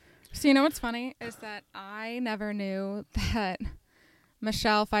So you know what's funny is that I never knew that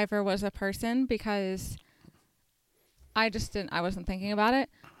Michelle Pfeiffer was a person because I wasn't thinking about it.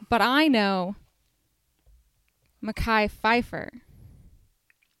 But I know Mekhi Phifer.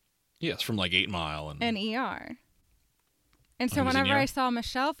 Yes, from like 8 Mile and ER. And so he was in whenever ER? I saw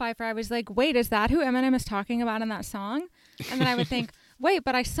Michelle Pfeiffer, I was like, wait, is that who Eminem is talking about in that song? And then I would think, wait,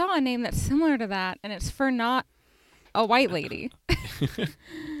 but I saw a name that's similar to that, and it's for not a white lady.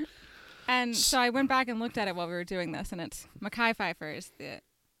 And so I went back and looked at it while we were doing this, and it's Mekhi Phifer is the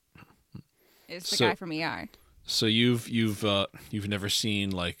guy from ER. So you've never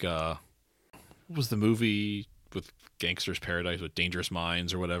seen like what was the movie with Gangster's Paradise with Dangerous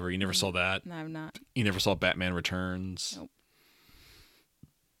Minds or whatever? You never saw that? No, I'm not. You never saw Batman Returns? Nope.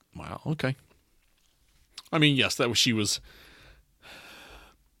 Wow, okay. I mean, yes, she was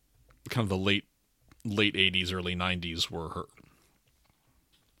kind of the late 80s, early 90s were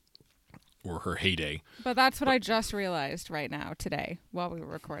her heyday. But that's what I just realized right now, today, while we were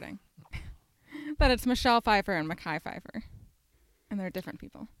recording. That it's Michelle Pfeiffer and Mekhi Phifer. And they're different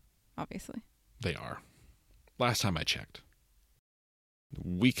people, obviously. They are. Last time I checked.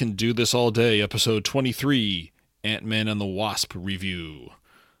 We Can Do This All Day, episode 23, Ant-Man and the Wasp review.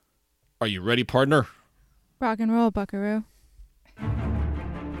 Are you ready, partner? Rock and roll, buckaroo.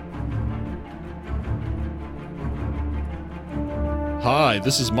 Hi,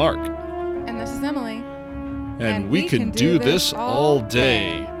 this is Mark. And this is Emily. And we can do this all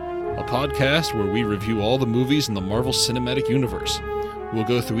day. A podcast where we review all the movies in the Marvel Cinematic Universe. We'll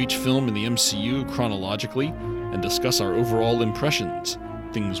go through each film in the MCU chronologically and discuss our overall impressions,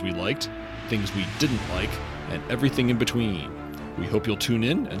 things we liked, things we didn't like, and everything in between. We hope you'll tune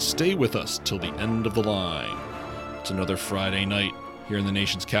in and stay with us till the end of the line. It's another Friday night here in the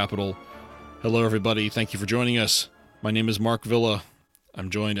nation's capital. Hello, everybody. Thank you for joining us. My name is Mark Villa. I'm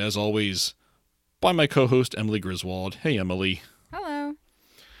joined, as always, by my co-host, Emily Griswold. Hey, Emily. Hello.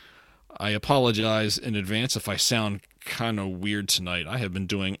 I apologize in advance if I sound kind of weird tonight. I have been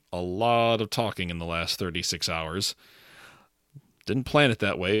doing a lot of talking in the last 36 hours. Didn't plan it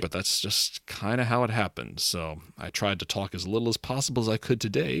that way, but that's just kind of how it happened. So I tried to talk as little as possible as I could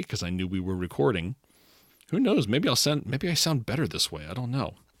today because I knew we were recording. Who knows? Maybe I sound better this way. I don't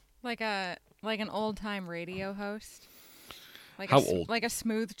know. Like an old-time radio host. How old? Like a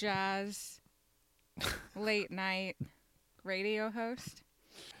smooth jazz, late night radio host.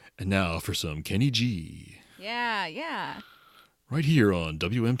 And now for some Kenny G. Yeah. Right here on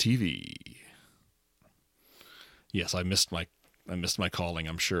WMTV. Yes, I missed my calling,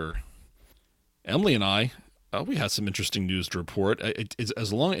 I'm sure. Emily and I, we had some interesting news to report.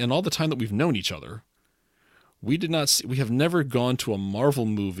 In all the time that we've known each other, we have never gone to a Marvel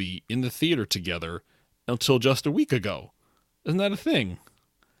movie in the theater together until just a week ago. Isn't that a thing?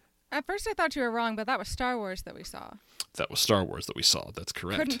 At first I thought you were wrong, but that was Star Wars that we saw. That was Star Wars that we saw. That's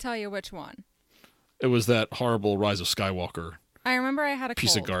correct. Couldn't tell you which one. It was that horrible Rise of Skywalker. I remember I had a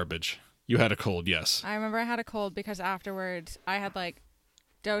piece cold. Of garbage. You had a cold, yes. I remember I had a cold because afterwards I had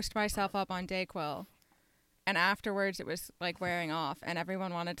dosed myself up on Dayquil, and afterwards it was wearing off, and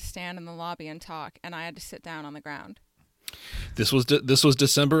everyone wanted to stand in the lobby and talk, and I had to sit down on the ground. This was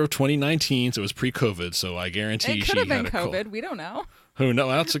December of 2019, so it was pre-COVID. So I guarantee it she could have had been a COVID. cold. We don't know. Who knows?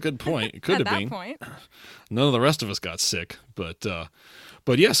 That's a good point. It could have been. At that point, none of the rest of us got sick, but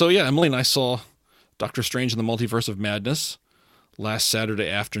yeah. So yeah, Emily and I saw Doctor Strange in the Multiverse of Madness last Saturday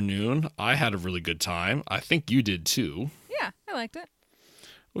afternoon. I had a really good time. I think you did too. Yeah, I liked it.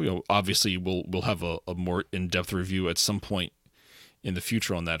 Obviously, we'll have a more in-depth review at some point in the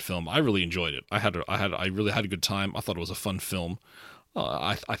future on that film. I really enjoyed it. I really had a good time. I thought it was a fun film.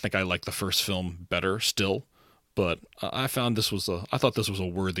 I think I like the first film better still, but I thought this was a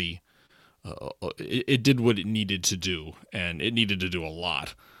worthy. It did what it needed to do, and it needed to do a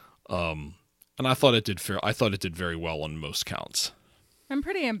lot. And I thought it did very well on most counts. I'm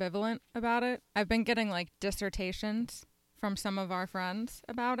pretty ambivalent about it. I've been getting dissertations from some of our friends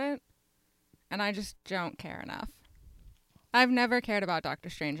about it, and I just don't care enough. I've never cared about Doctor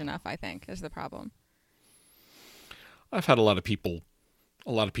Strange enough, I think, is the problem. I've had a lot of people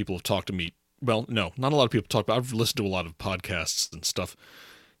have talked to me. Well, no, not a lot of people talk, but I've listened to a lot of podcasts and stuff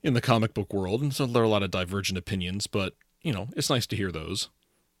in the comic book world, and so there are a lot of divergent opinions, but, it's nice to hear those.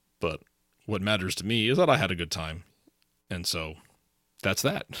 But what matters to me is that I had a good time, and so that's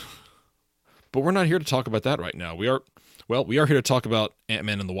that. But we're not here to talk about that right now. We are here to talk about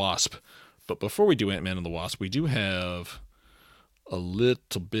Ant-Man and the Wasp. But before we do Ant-Man and the Wasp, we do have a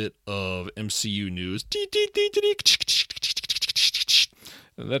little bit of MCU news.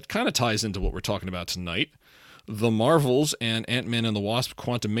 That kind of ties into what we're talking about tonight. The Marvels and Ant-Man and the Wasp: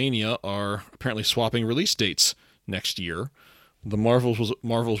 Quantumania are apparently swapping release dates next year. The Marvels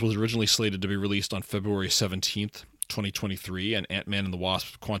was originally slated to be released on February 17th, 2023, and Ant-Man and the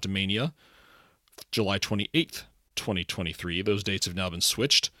Wasp: Quantumania, July 28th, 2023. Those dates have now been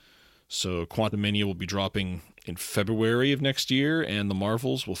switched. So Quantumania will be dropping in February of next year, and the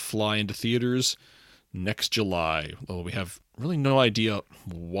Marvels will fly into theaters next July. Although we have really no idea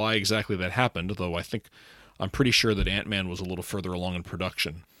why exactly that happened, though I'm pretty sure that Ant-Man was a little further along in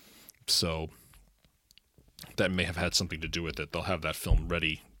production. So that may have had something to do with it. They'll have that film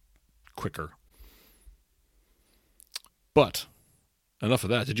ready quicker. But enough of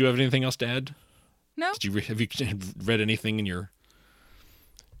that. Did you have anything else to add? No. Have you read anything in your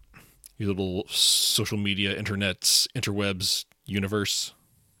little social media, interwebs universe?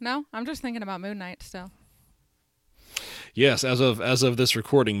 No, I'm just thinking about Moon Knight still. Yes, as of this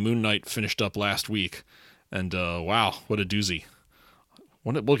recording, Moon Knight finished up last week, and wow, what a doozy!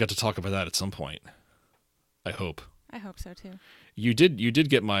 We'll get to talk about that at some point. I hope. I hope so too. You did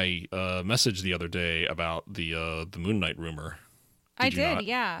get my message the other day about the Moon Knight rumor. I did,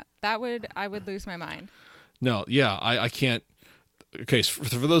 yeah. I would lose my mind. No, yeah, I can't. Okay, so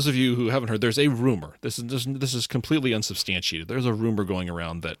for those of you who haven't heard, there's a rumor. This is completely unsubstantiated. There's a rumor going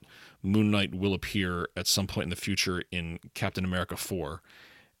around that Moon Knight will appear at some point in the future in Captain America 4.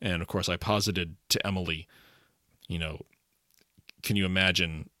 And of course, I posited to Emily, can you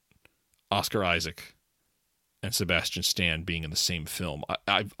imagine Oscar Isaac and Sebastian Stan being in the same film?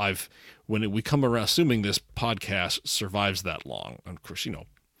 When we come around, assuming this podcast survives that long, and of course,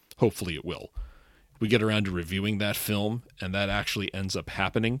 hopefully it will. We get around to reviewing that film, and that actually ends up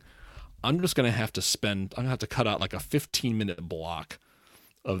happening, I'm going to have to cut out like a 15-minute block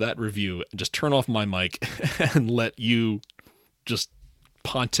of that review and just turn off my mic and let you just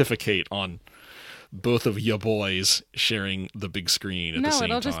pontificate on both of ya boys sharing the big screen at the same time.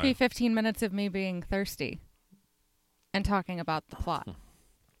 No, it'll just be 15 minutes of me being thirsty and talking about the plot.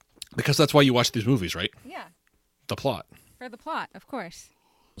 Because that's why you watch these movies, right? Yeah. The plot. For the plot, of course.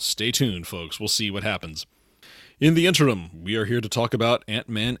 Stay tuned, folks. We'll see what happens. In the interim, we are here to talk about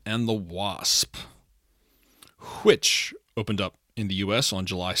Ant-Man and the Wasp, which opened up in the U.S. on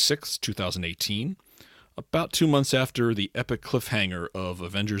July 6, 2018, about 2 months after the epic cliffhanger of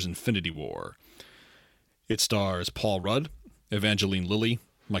Avengers Infinity War. It stars Paul Rudd, Evangeline Lilly,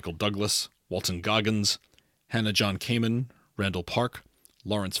 Michael Douglas, Walton Goggins, Hannah John Kamen, Randall Park,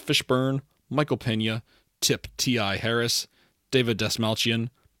 Lawrence Fishburne, Michael Pena, Tip T.I. Harris, David Dastmalchian,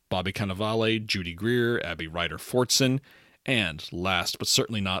 Bobby Cannavale, Judy Greer, Abby Ryder-Fortson, and last but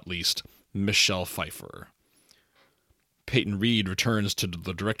certainly not least, Michelle Pfeiffer. Peyton Reed returns to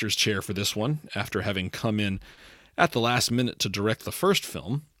the director's chair for this one after having come in at the last minute to direct the first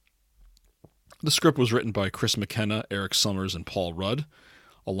film. The script was written by Chris McKenna, Eric Summers, and Paul Rudd,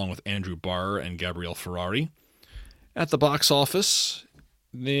 along with Andrew Barr and Gabrielle Ferrari. At the box office,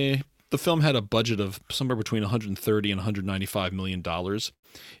 the film had a budget of somewhere between $130 and $195 million.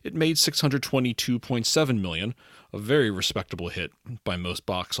 It made $622.7 million, a very respectable hit by most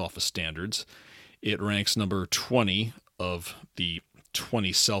box office standards. It ranks number 20 of the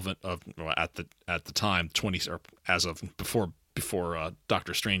 27 of at the time 20 or as of before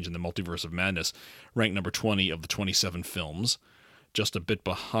Doctor Strange in the Multiverse of Madness, ranked number 20 of the 27 films. Just a bit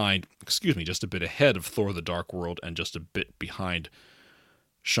ahead of Thor: The Dark World, and just a bit behind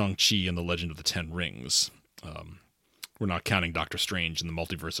Shang-Chi and the Legend of the Ten Rings. We're not counting Doctor Strange in the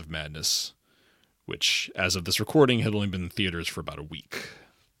Multiverse of Madness, which, as of this recording, had only been in theaters for about a week.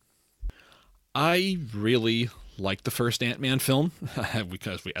 I really like the first Ant-Man film,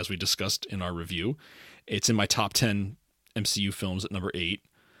 because as we discussed in our review, it's in my top 10 MCU films at number 8.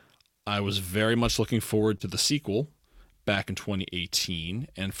 I was very much looking forward to the sequel back in 2018,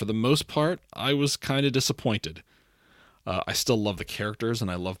 and for the most part, I was kind of disappointed. I still love the characters,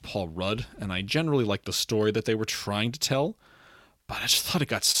 and I love Paul Rudd, and I generally like the story that they were trying to tell, but I just thought it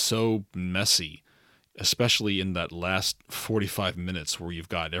got so messy, especially in that last 45 minutes where you've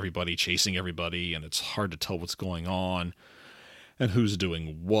got everybody chasing everybody, and it's hard to tell what's going on, and who's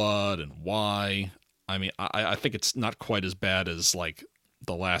doing what, and why. I mean, I think it's not quite as bad as, like,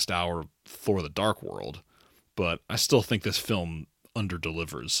 the last hour of Thor: The Dark World, but I still think this film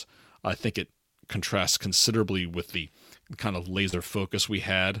underdelivers. I think it contrasts considerably with the kind of laser focus we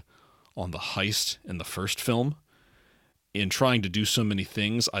had on the heist in the first film. In trying to do so many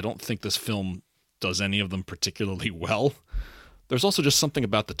things, I don't think this film does any of them particularly well. There's also just something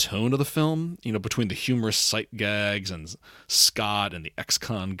about the tone of the film, between the humorous sight gags and Scott and the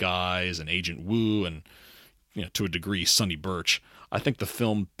ex-con guys and Agent Woo and, to a degree, Sonny Birch. I think the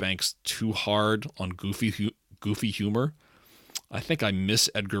film banks too hard on goofy goofy humor. I think I miss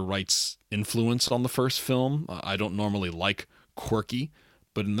Edgar Wright's influence on the first film. I don't normally like quirky,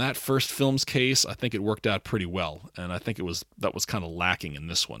 but in that first film's case, I think it worked out pretty well, and I think that was kind of lacking in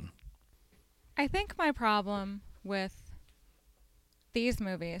this one. I think my problem with these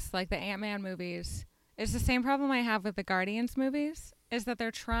movies, like the Ant-Man movies, is the same problem I have with the Guardians movies, is that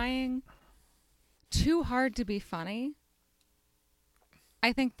they're trying too hard to be funny.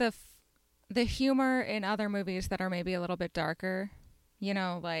 I think the humor in other movies that are maybe a little bit darker, you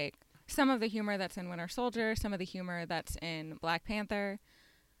know, like some of the humor that's in Winter Soldier, some of the humor that's in Black Panther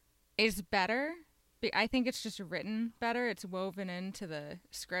is better. I think it's just written better. It's woven into the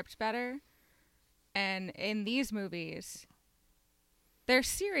script better. And in these movies, there's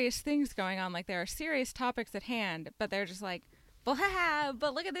serious things going on. Like, there are serious topics at hand, but they're just like, well, haha,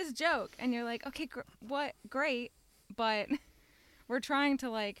 but look at this joke. And you're like, okay, what? Great. But we're trying to,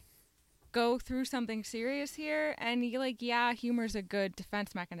 like, go through something serious here. And you're like, yeah, humor's a good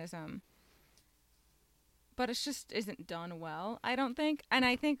defense mechanism. But it just isn't done well, I don't think. And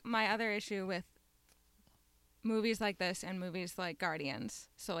I think my other issue with movies like this and movies like Guardians,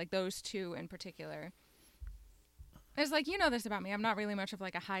 so like those two in particular, is like, you know this about me, I'm not really much of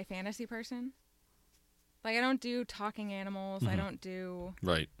like a high fantasy person. Like, I don't do talking animals. I don't do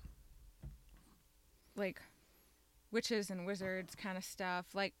right, like witches and wizards kind of stuff.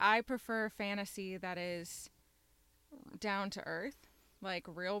 Like, I prefer fantasy that is down to earth, like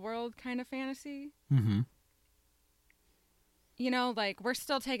real world kind of fantasy. Mm-hmm. You know, like, we're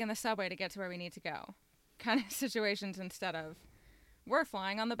still taking the subway to get to where we need to go kind of situations, instead of we're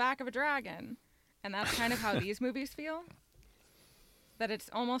flying on the back of a dragon. And that's kind of how these movies feel. That it's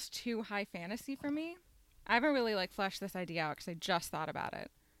almost too high fantasy for me. I haven't really, like, fleshed this idea out because I just thought about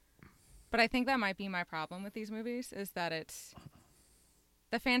it. But I think that might be my problem with these movies, is that it's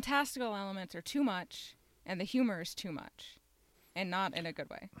the fantastical elements are too much and the humor is too much. And not in a good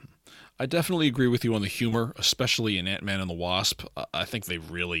way. I definitely agree with you on the humor, especially in Ant-Man and the Wasp. I think a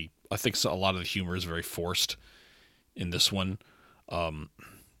lot of the humor is very forced in this one. I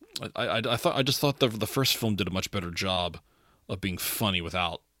just thought the first film did a much better job of being funny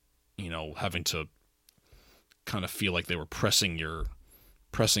without, you know, having to kind of feel like they were pressing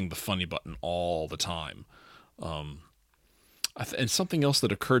the funny button all the time. And something else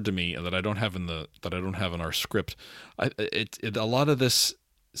that occurred to me that I don't have in our script, a lot of this,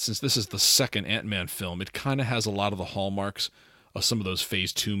 since this is the second Ant-Man film, it kind of has a lot of the hallmarks of some of those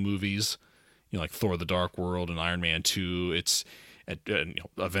Phase 2 movies, you know, like Thor: The Dark World and Iron Man 2. It's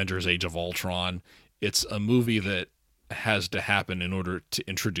Avengers: Age of Ultron. It's a movie that has to happen in order to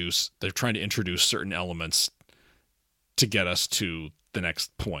introduce. They're trying to introduce certain elements to get us to the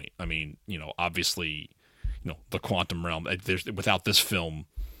next point. I mean, you know, obviously, you know, the quantum realm. Without this film,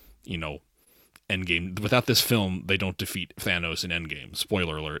 you know, Endgame. Without this film, they don't defeat Thanos in Endgame.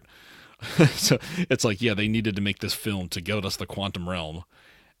 Spoiler alert. So it's like, yeah, they needed to make this film to get us the quantum realm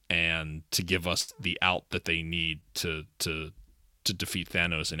and to give us the out that they need to defeat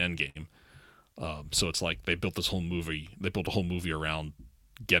Thanos in Endgame. So it's like they built a whole movie around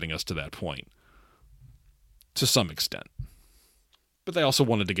getting us to that point, to some extent. But they also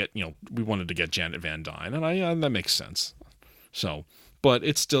wanted to get, you know, we wanted to get Janet Van Dyne, and that makes sense. So, but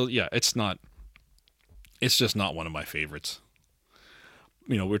it's still, yeah, it's just not one of my favorites.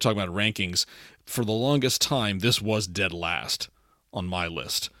 You know, we're talking about rankings. For the longest time, this was dead last on my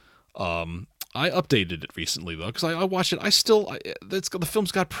list. I updated it recently though, because I watched it. The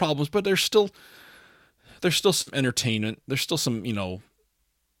film's got problems, but there's still some entertainment. There's still some, you know,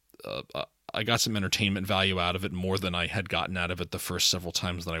 I got some entertainment value out of it, more than I had gotten out of it the first several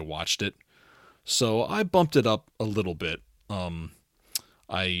times that I watched it. So I bumped it up a little bit.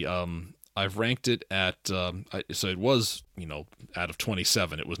 I've ranked it at, so it was, you know, out of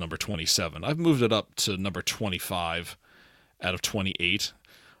 27, it was number 27. I've moved it up to number 25 out of 28,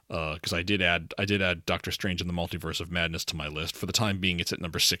 because I did add Doctor Strange in the Multiverse of Madness to my list. For the time being, it's at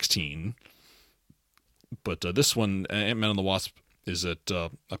number 16. But this one, Ant-Man and the Wasp, is at,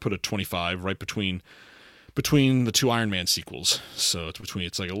 I put it 25, right between the two Iron Man sequels. So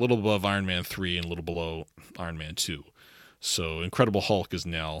it's like a little above Iron Man 3 and a little below Iron Man 2. So Incredible Hulk is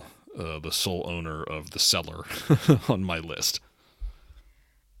now the sole owner of the cellar on my list.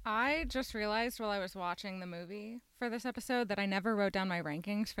 I just realized while I was watching the movie for this episode that I never wrote down my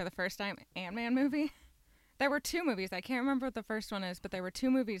rankings for the first time Ant-Man movie. There were two movies. I can't remember what the first one is, but there were two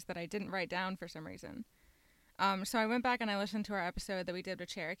movies that I didn't write down for some reason. So I went back and I listened to our episode that we did with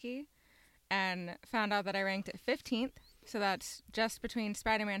Cherokee and found out that I ranked it 15th. So that's just between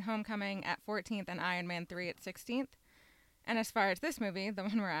Spider-Man Homecoming at 14th and Iron Man 3 at 16th. And as far as this movie, the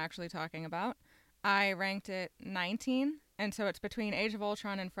one we're actually talking about, I ranked it 19, and so it's between Age of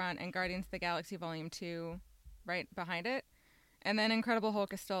Ultron in front and Guardians of the Galaxy Volume 2 right behind it. And then Incredible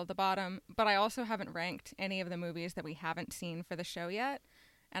Hulk is still at the bottom, but I also haven't ranked any of the movies that we haven't seen for the show yet.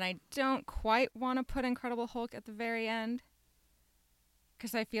 And I don't quite want to put Incredible Hulk at the very end,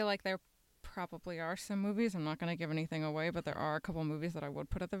 because I feel like there probably are some movies. I'm not going to give anything away, but there are a couple movies that I would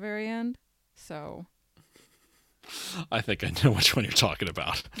put at the very end. So I think I know which one you're talking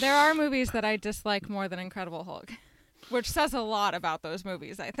about. There are movies that I dislike more than Incredible Hulk, which says a lot about those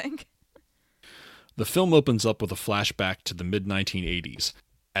movies, I think. The film opens up with a flashback to the mid-1980s,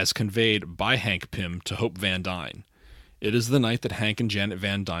 as conveyed by Hank Pym to Hope Van Dyne. It is the night that Hank and Janet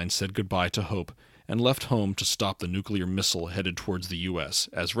Van Dyne said goodbye to Hope and left home to stop the nuclear missile headed towards the U.S.,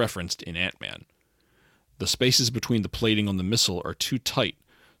 as referenced in Ant-Man. The spaces between the plating on the missile are too tight,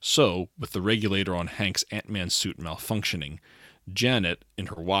 so, with the regulator on Hank's Ant-Man suit malfunctioning, Janet, in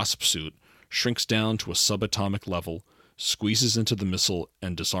her Wasp suit, shrinks down to a subatomic level, squeezes into the missile,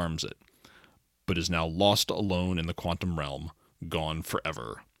 and disarms it, but is now lost alone in the quantum realm, gone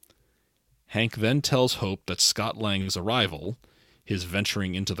forever. Hank then tells Hope that Scott Lang's arrival, his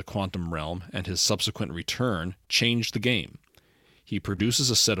venturing into the quantum realm, and his subsequent return changed the game. He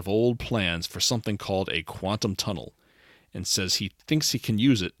produces a set of old plans for something called a quantum tunnel, and says he thinks he can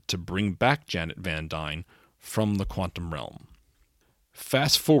use it to bring back Janet Van Dyne from the quantum realm.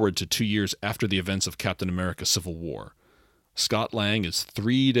 Fast forward to 2 years after the events of Captain America Civil War. Scott Lang is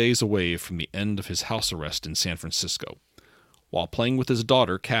 3 days away from the end of his house arrest in San Francisco. While playing with his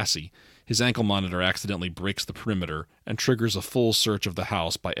daughter, Cassie, his ankle monitor accidentally breaks the perimeter and triggers a full search of the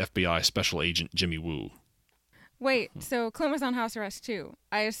house by FBI Special Agent Jimmy Woo. Wait, so Clint was on house arrest too?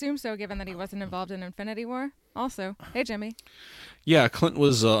 I assume so, given that he wasn't involved in Infinity War. Also, hey Jimmy. Yeah, Clint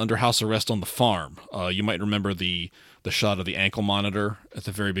was under house arrest on the farm. You might remember the shot of the ankle monitor at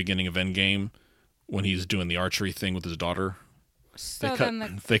the very beginning of Endgame when he's doing the archery thing with his daughter. So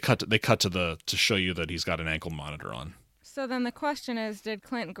they cut to show you that he's got an ankle monitor on. So then the question is, did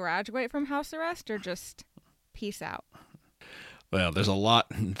Clint graduate from house arrest or just peace out? Well, there's a lot.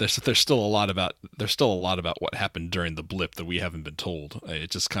 There's still a lot about what happened during the blip that we haven't been told.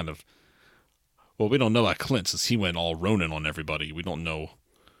 It just kind of, well, we don't know about Clint since he went all Ronin on everybody. We don't know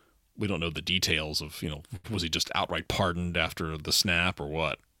the details of, was he just outright pardoned after the snap or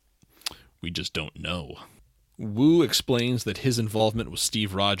what? We just don't know. Wu explains that his involvement with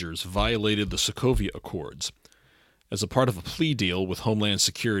Steve Rogers violated the Sokovia Accords. As a part of a plea deal with Homeland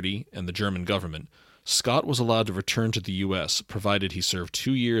Security and the German government, Scott was allowed to return to the U.S. provided he served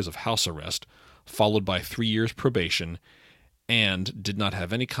 2 years of house arrest, followed by 3 years probation, and did not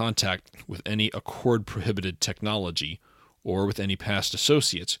have any contact with any Accord-prohibited technology or with any past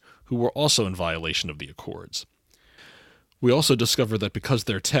associates who were also in violation of the Accords. We also discover that because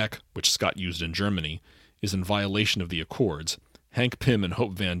their tech, which Scott used in Germany, is in violation of the Accords, Hank Pym and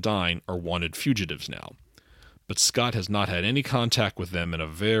Hope Van Dyne are wanted fugitives now. But Scott has not had any contact with them in a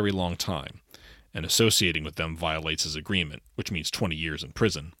very long time, and associating with them violates his agreement, which means 20 years in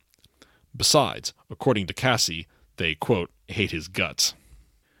prison. Besides, according to Cassie, they, quote, hate his guts.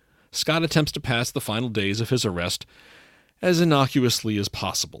 Scott attempts to pass the final days of his arrest as innocuously as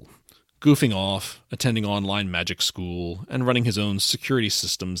possible, goofing off, attending online magic school, and running his own security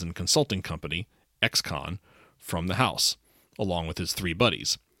systems and consulting company, XCon, from the house, along with his 3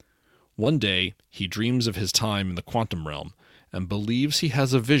 buddies. One day, he dreams of his time in the quantum realm and believes he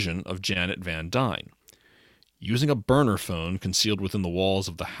has a vision of Janet Van Dyne. Using a burner phone concealed within the walls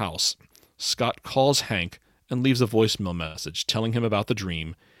of the house, Scott calls Hank and leaves a voicemail message telling him about the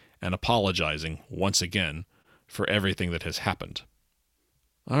dream and apologizing, once again, for everything that has happened.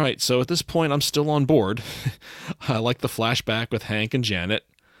 All right, so at this point, I'm still on board. I like the flashback with Hank and Janet.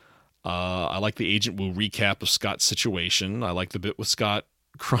 I like the Agent Wu recap of Scott's situation. I like the bit with Scott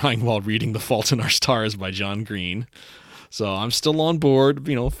crying while reading The Fault in Our Stars by John Green. So I'm still on board,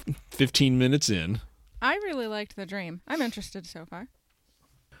 15 minutes in. I really liked the dream. I'm interested so far.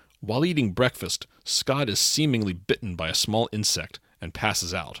 While eating breakfast, Scott is seemingly bitten by a small insect and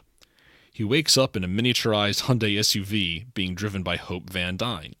passes out. He wakes up in a miniaturized Hyundai SUV being driven by Hope Van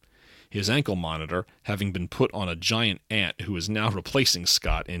Dyne, his ankle monitor having been put on a giant ant who is now replacing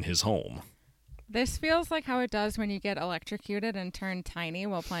Scott in his home. This feels like how it does when you get electrocuted and turn tiny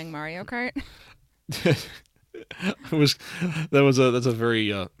while playing Mario Kart. That's a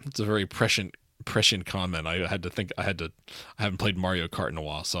very prescient comment. I haven't played Mario Kart in a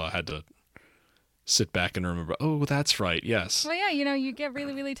while, so I had to sit back and remember, oh, that's right, yes. Well, yeah, you get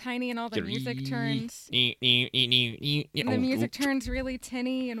really, really tiny and all the music turns. And the music turns really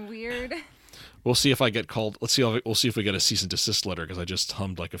tinny and weird. We'll see if I get called. We'll see if we get a cease and desist letter because I just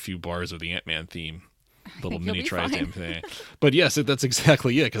hummed like a few bars of the Ant-Man theme. Little mini Tri-Tam thing. But yes, that's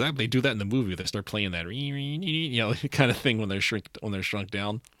exactly it. Because they do that in the movie. They start playing that kind of thing when they're shrunk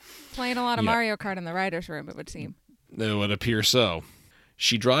down. Playing a lot of Mario Kart in the writer's room, it would seem. It would appear so.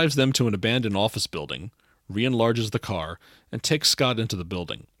 She drives them to an abandoned office building, re-enlarges the car, and takes Scott into the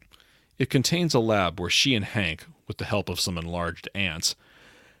building. It contains a lab where she and Hank, with the help of some enlarged ants,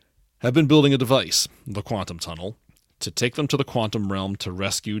 have been building a device, the quantum tunnel, to take them to the quantum realm to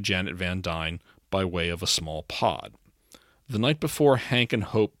rescue Janet Van Dyne by way of a small pod. The night before, Hank and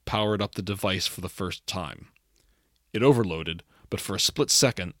Hope powered up the device for the first time. It overloaded, but for a split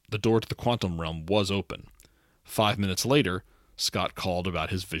second, the door to the quantum realm was open. 5 minutes later, Scott called about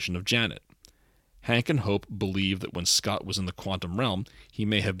his vision of Janet. Hank and Hope believe that when Scott was in the quantum realm, he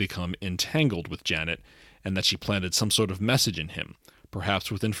may have become entangled with Janet, and that she planted some sort of message in him, perhaps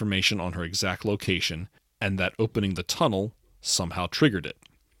with information on her exact location, and that opening the tunnel somehow triggered it.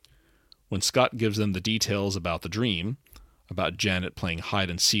 When Scott gives them the details about the dream, about Janet playing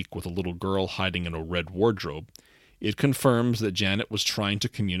hide-and-seek with a little girl hiding in a red wardrobe, it confirms that Janet was trying to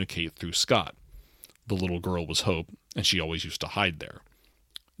communicate through Scott. The little girl was Hope, and she always used to hide there.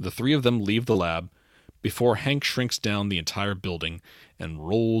 The three of them leave the lab before Hank shrinks down the entire building and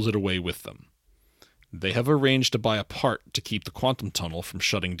rolls it away with them. They have arranged to buy a part to keep the quantum tunnel from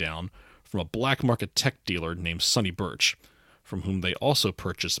shutting down from a black market tech dealer named Sonny Birch, from whom they also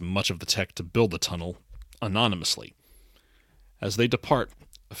purchase much of the tech to build the tunnel anonymously. As they depart,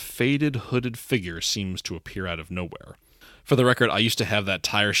 a faded, hooded figure seems to appear out of nowhere. For the record, I used to have that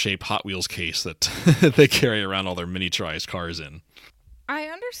tire-shaped Hot Wheels case that they carry around all their miniaturized cars in. I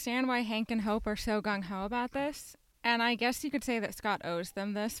understand why Hank and Hope are so gung-ho about this, and I guess you could say that Scott owes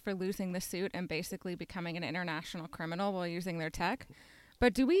them this for losing the suit and basically becoming an international criminal while using their tech.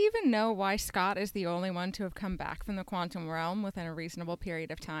 But do we even know why Scott is the only one to have come back from the quantum realm within a reasonable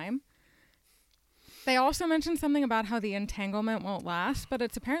period of time? They also mentioned something about how the entanglement won't last, but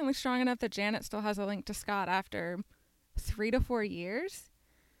it's apparently strong enough that Janet still has a link to Scott after 3 to 4 years.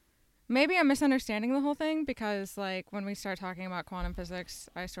 Maybe I'm misunderstanding the whole thing because, like, when we start talking about quantum physics,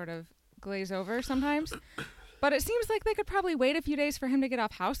 I sort of glaze over sometimes. But it seems like they could probably wait a few days for him to get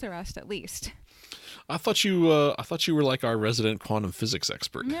off house arrest, at least. I thought you were like our resident quantum physics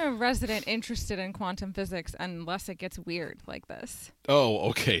expert. I'm a resident interested in quantum physics unless it gets weird like this. Oh,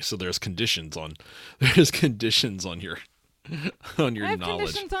 okay. So there's conditions on your I have knowledge.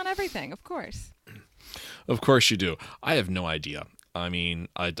 conditions on everything, of course. Of course you do. I have no idea. I mean,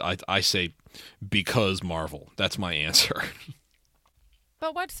 I say because Marvel. That's my answer.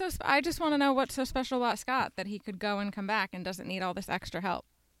 But I just want to know what's so special about Scott that he could go and come back and doesn't need all this extra help.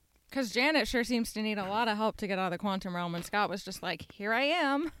 Because Janet sure seems to need a lot of help to get out of the quantum realm, and Scott was just like, "Here I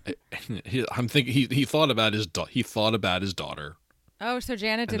am." I'm thinking he thought about his daughter. Oh, so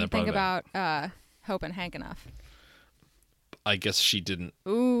Janet didn't think about Hope and Hank enough. I guess she didn't.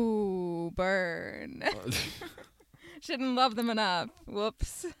 Ooh, burn. She didn't love them enough.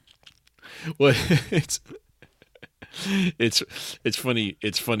 Whoops. Well, it's funny.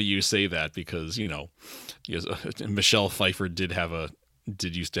 It's funny you say that because Michelle Pfeiffer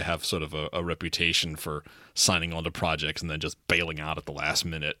did used to have sort of a reputation for signing on to projects and then just bailing out at the last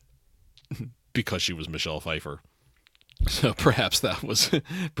minute because she was Michelle Pfeiffer. So perhaps there was some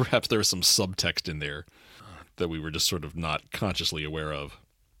subtext in there that we were just sort of not consciously aware of.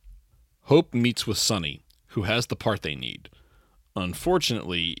 Hope meets with Sonny, who has the part they need.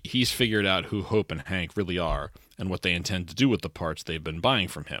 Unfortunately, he's figured out who Hope and Hank really are and what they intend to do with the parts they've been buying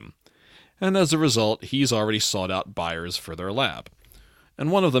from him. And as a result, he's already sought out buyers for their lab.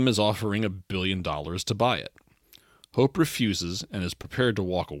 And one of them is offering $1 billion to buy it. Hope refuses and is prepared to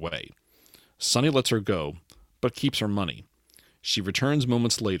walk away. Sonny lets her go, but keeps her money. She returns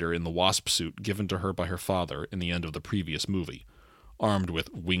moments later in the wasp suit given to her by her father in the end of the previous movie, armed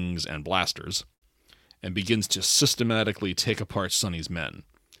with wings and blasters, and begins to systematically take apart Sonny's men.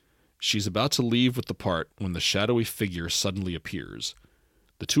 She's about to leave with the part when the shadowy figure suddenly appears.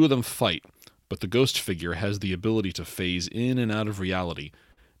 The two of them fight, but the ghost figure has the ability to phase in and out of reality,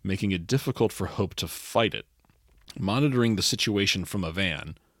 making it difficult for Hope to fight it. Monitoring the situation from a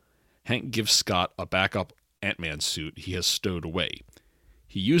van, Hank gives Scott a backup Ant-Man suit he has stowed away.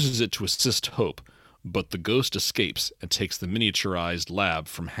 He uses it to assist Hope, but the ghost escapes and takes the miniaturized lab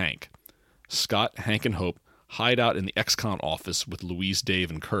from Hank. Scott, Hank, and Hope hide out in the ex-con office with Louise, Dave,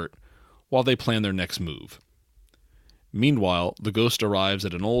 and Kurt while they plan their next move. Meanwhile, the ghost arrives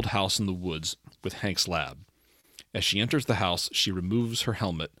at an old house in the woods with Hank's lab. As she enters the house, she removes her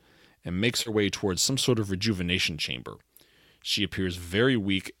helmet and makes her way towards some sort of rejuvenation chamber. She appears very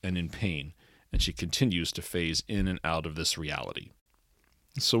weak and in pain, and she continues to phase in and out of this reality.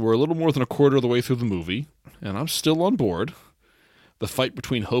 So we're a little more than a quarter of the way through the movie, and I'm still on board. The fight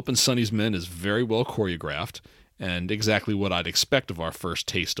between Hope and Sonny's men is very well choreographed, and exactly what I'd expect of our first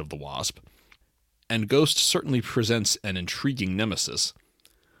taste of the Wasp. And Ghost certainly presents an intriguing nemesis.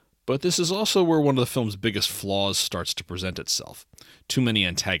 But this is also where one of the film's biggest flaws starts to present itself. Too many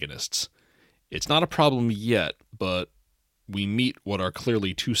antagonists. It's not a problem yet, but we meet what are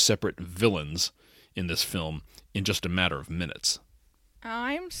clearly two separate villains in this film in just a matter of minutes.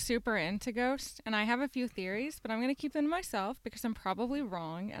 I'm super into Ghost, and I have a few theories, but I'm going to keep them to myself because I'm probably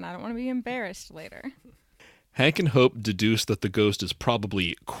wrong, and I don't want to be embarrassed later. Hank and Hope deduce that the Ghost is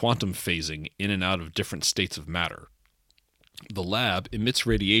probably quantum phasing in and out of different states of matter. The lab emits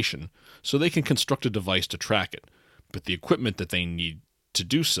radiation, so they can construct a device to track it, but the equipment that they need to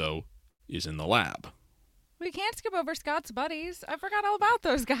do so is in the lab. We can't skip over Scott's buddies. I forgot all about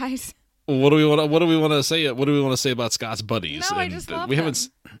those guys. What do we want to say? What do we want to say about Scott's buddies? No, I just love we them.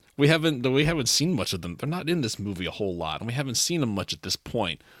 We haven't seen much of them. They're not in this movie a whole lot, and we haven't seen them much at this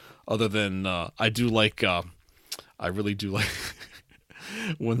point. Other than I really do like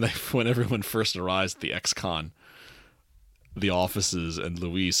when everyone first arrives at the ex-con, the offices, and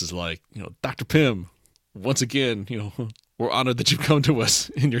Luis is like, Dr. Pym, once again, we're honored that you've come to us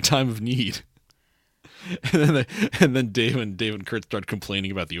in your time of need. And then Dave and Kurt start complaining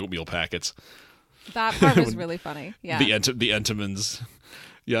about the oatmeal packets. That part was really funny. Yeah. The Entenmann's.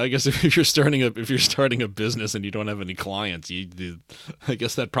 Yeah, I guess if you're starting a business and you don't have any clients, I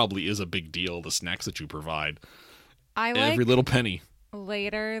guess that probably is a big deal. The snacks that you provide, I like every little penny.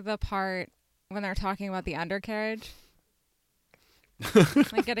 Later, the part when they're talking about the undercarriage,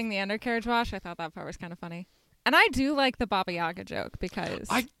 like getting the undercarriage wash. I thought that part was kind of funny, and I do like the Baba Yaga joke because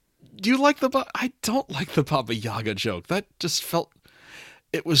I don't like the Baba Yaga joke. That just felt.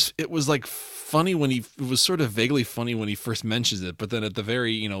 It was like funny when it was sort of vaguely funny when he first mentions it, but then at the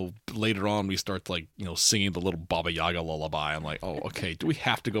very, later on we start singing the little Baba Yaga lullaby. I'm like, oh, okay, do we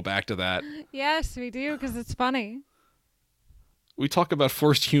have to go back to that? Yes, we do, because it's funny. We talk about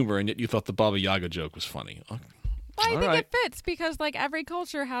forced humor, and yet you thought the Baba Yaga joke was funny. Well, I think it fits because every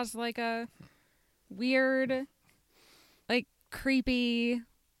culture has a weird, creepy,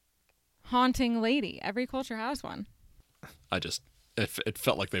 haunting lady. Every culture has one. It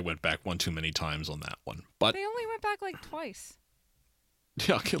felt like they went back one too many times on that one. But they only went back twice.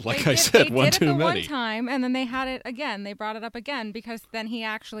 Yeah, I said, one too many. They did it the one time, and then they had it again. They brought it up again because then he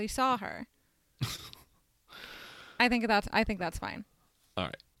actually saw her. I think that's fine. All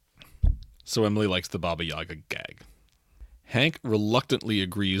right. So Emily likes the Baba Yaga gag. Hank reluctantly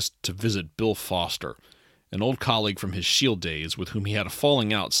agrees to visit Bill Foster, an old colleague from his SHIELD days with whom he had a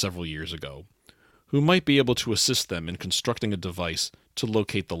falling out several years ago, who might be able to assist them in constructing a device to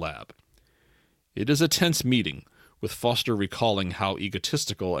locate the lab. It is a tense meeting, with Foster recalling how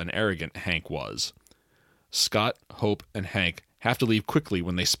egotistical and arrogant Hank was. Scott, Hope, and Hank have to leave quickly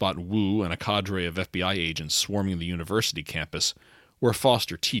when they spot Wu and a cadre of FBI agents swarming the university campus, where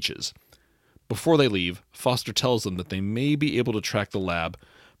Foster teaches. Before they leave, Foster tells them that they may be able to track the lab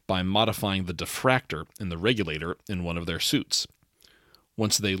by modifying the diffractor in the regulator in one of their suits.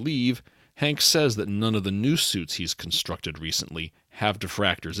 Once they leave, Hank says that none of the new suits he's constructed recently have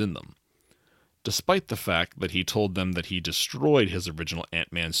diffractors in them, despite the fact that he told them that he destroyed his original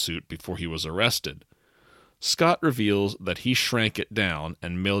Ant-Man suit before he was arrested. Scott reveals that he shrank it down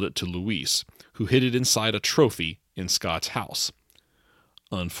and mailed it to Luis, who hid it inside a trophy in Scott's house.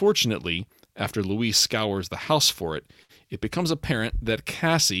 Unfortunately, after Luis scours the house for it, it becomes apparent that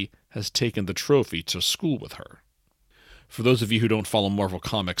Cassie has taken the trophy to school with her. For those of you who don't follow Marvel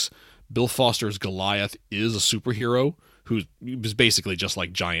Comics, Bill Foster's Goliath is a superhero who is basically just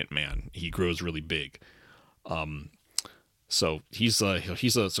like Giant Man. He grows really big. So he's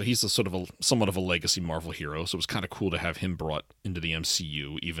somewhat of a legacy Marvel hero. So it was kind of cool to have him brought into the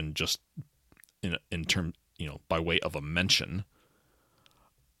MCU, even just in term, by way of a mention.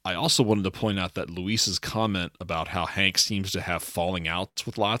 I also wanted to point out that Luis's comment about how Hank seems to have falling outs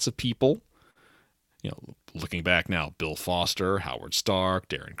with lots of people. Looking back now, Bill Foster, Howard Stark,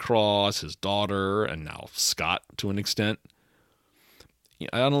 Darren Cross, his daughter, and now Scott to an extent.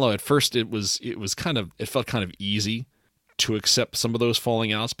 I don't know. At first, it felt kind of easy to accept some of those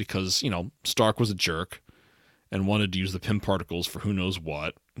falling outs because Stark was a jerk and wanted to use the Pym particles for who knows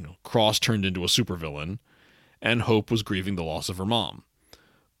what. Cross turned into a supervillain, and Hope was grieving the loss of her mom.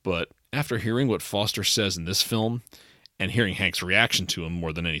 But after hearing what Foster says in this film, and hearing Hank's reaction to him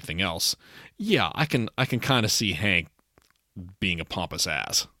more than anything else, yeah, I can kind of see Hank being a pompous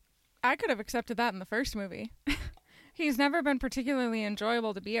ass. I could have accepted that in the first movie. He's never been particularly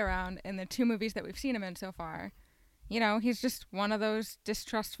enjoyable to be around in the 2 movies that we've seen him in so far. You know, he's just one of those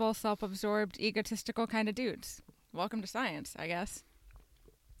distrustful, self-absorbed, egotistical kind of dudes. Welcome to science, I guess.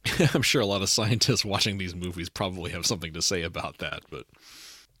 I'm sure a lot of scientists watching these movies probably have something to say about that, but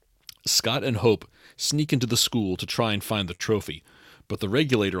Scott and Hope sneak into the school to try and find the trophy, but the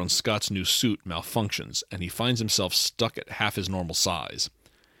regulator on Scott's new suit malfunctions, and he finds himself stuck at half his normal size.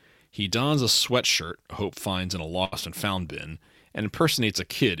 He dons a sweatshirt Hope finds in a lost and found bin, and impersonates a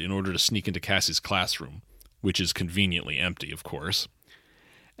kid in order to sneak into Cassie's classroom, which is conveniently empty, of course,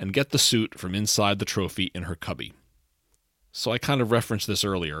 and get the suit from inside the trophy in her cubby. So I kind of referenced this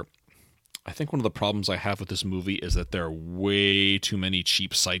earlier. I think one of the problems I have with this movie is that there are way too many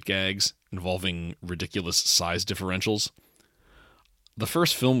cheap sight gags involving ridiculous size differentials. The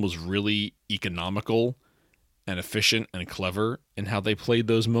first film was really economical and efficient and clever in how they played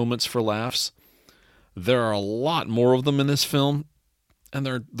those moments for laughs. There are a lot more of them in this film, and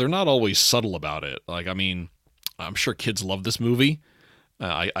they're not always subtle about it. Like, I mean, I'm sure kids love this movie.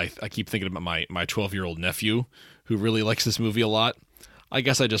 I keep thinking about my 12-year-old nephew who really likes this movie a lot. I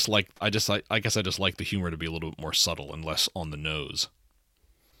guess I just like the humor to be a little bit more subtle and less on the nose.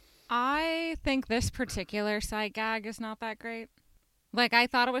 I think this particular sight gag is not that great. Like, I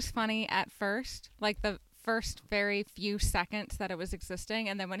thought it was funny at first, like the first very few seconds that it was existing,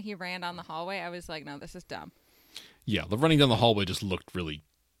 and then when he ran down the hallway, I was like, no, this is dumb. Yeah, the running down the hallway just looked really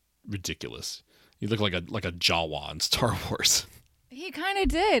ridiculous. He looked like a Jawa in Star Wars. He kind of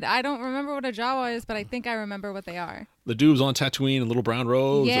did. I don't remember what a Jawa is, but I think I remember what they are. The dude was on Tatooine in little brown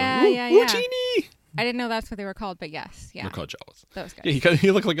robes. Yeah. Teeny! I didn't know that's what they were called, but yes, yeah. They're called Jawas. Those guys. Yeah,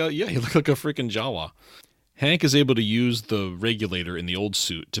 he looked like a freaking Jawa. Hank is able to use the regulator in the old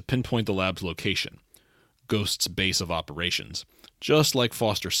suit to pinpoint the lab's location, Ghost's base of operations, just like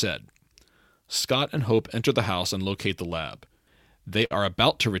Foster said. Scott and Hope enter the house and locate the lab. They are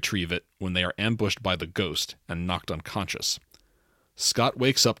about to retrieve it when they are ambushed by the Ghost and knocked unconscious. Scott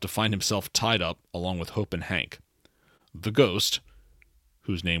wakes up to find himself tied up along with Hope and Hank. The Ghost,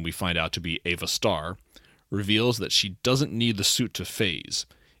 whose name we find out to be Ava Starr, reveals that she doesn't need the suit to phase.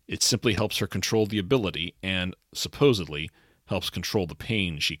 It simply helps her control the ability and, supposedly, helps control the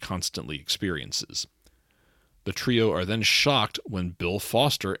pain she constantly experiences. The trio are then shocked when Bill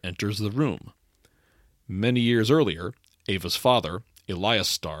Foster enters the room. Many years earlier, Ava's father, Elias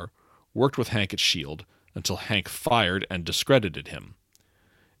Starr, worked with Hank at S.H.I.E.L.D. until Hank fired and discredited him.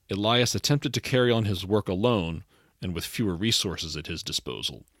 Elias attempted to carry on his work alone and with fewer resources at his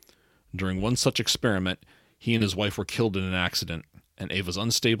disposal. During one such experiment, he and his wife were killed in an accident, and Ava's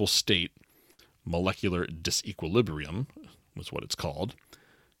unstable state, molecular disequilibrium was what it's called,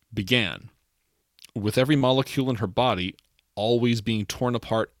 began. With every molecule in her body always being torn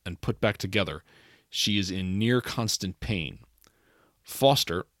apart and put back together, she is in near constant pain.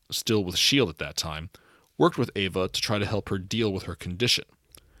 Foster, still with S.H.I.E.L.D. at that time, worked with Ava to try to help her deal with her condition.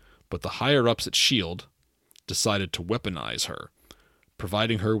 But the higher-ups at S.H.I.E.L.D. decided to weaponize her,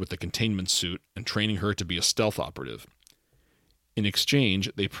 providing her with the containment suit and training her to be a stealth operative. In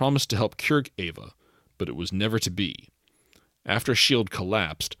exchange, they promised to help cure Ava, but it was never to be. After S.H.I.E.L.D.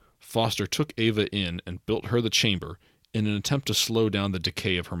 collapsed, Foster took Ava in and built her the chamber in an attempt to slow down the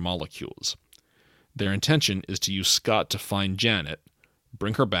decay of her molecules. Their intention is to use Scott to find Janet,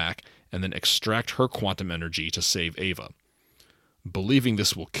 bring her back, and then extract her quantum energy to save Ava. Believing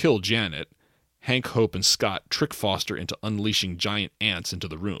this will kill Janet, Hank, Hope, and Scott trick Foster into unleashing giant ants into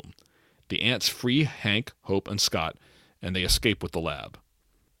the room. The ants free Hank, Hope, and Scott, and they escape with the lab.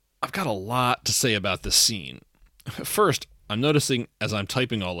 I've got a lot to say about this scene. First, I'm noticing as I'm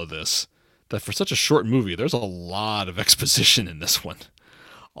typing all of this that for such a short movie, there's a lot of exposition in this one.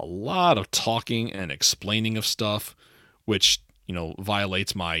 A lot of talking and explaining of stuff, which,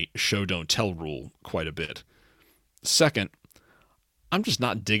 violates my show don't tell rule quite a bit. Second, I'm just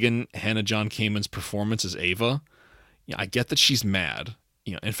not digging Hannah John Kamen's performance as Ava. I get that she's mad.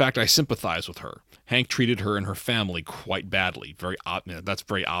 In fact, I sympathize with her. Hank treated her and her family quite badly. That's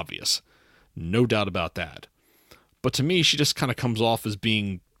very obvious. No doubt about that. But to me, she just kind of comes off as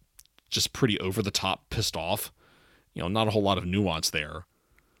being just pretty over-the-top pissed off. Not a whole lot of nuance there.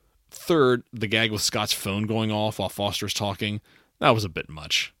 Third, the gag with Scott's phone going off while Foster's talking, that was a bit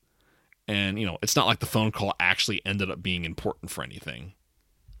much. And, it's not like the phone call actually ended up being important for anything.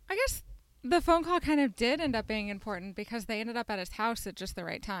 I guess the phone call kind of did end up being important because they ended up at his house at just the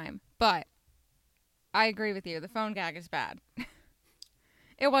right time. But I agree with you. The phone gag is bad.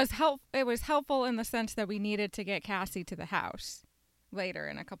 It was helpful in the sense that we needed to get Cassie to the house later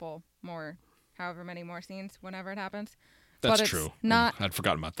in a couple more, however many more scenes, whenever it happens. That's true. I'd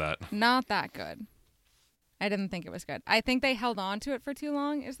forgotten about that. Not that good. I didn't think it was good. I think they held on to it for too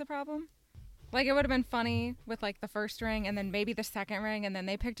long is the problem. Like, it would have been funny with, like, the first ring and then maybe the second ring, and then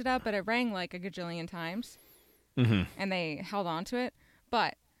they picked it up, but it rang, like, a gajillion times. Mm-hmm. And they held on to it.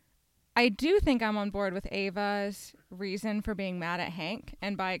 But I do think I'm on board with Ava's reason for being mad at Hank,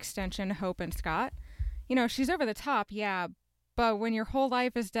 and by extension, Hope and Scott. You know, she's over the top, yeah, but when your whole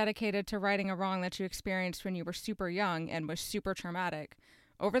life is dedicated to righting a wrong that you experienced when you were super young and was super traumatic,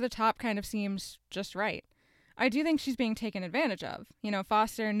 over the top kind of seems just right. I do think she's being taken advantage of. You know,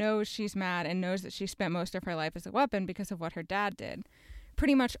 Foster knows she's mad and knows that she spent most of her life as a weapon because of what her dad did.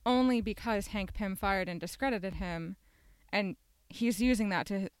 Pretty much only because Hank Pym fired and discredited him, and he's using that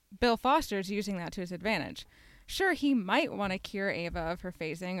to... Bill Foster's using that to his advantage. Sure, he might want to cure Ava of her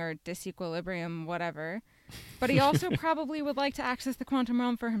phasing or disequilibrium, whatever, but he also probably would like to access the quantum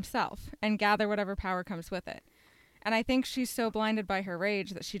realm for himself and gather whatever power comes with it. And I think she's so blinded by her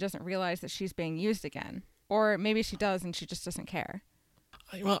rage that she doesn't realize that she's being used again. Or maybe she does and she just doesn't care.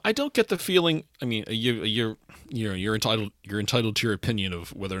 Well, I don't get the feeling. I mean, you're entitled to your opinion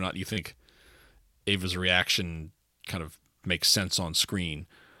of whether or not you think Ava's reaction kind of makes sense on screen.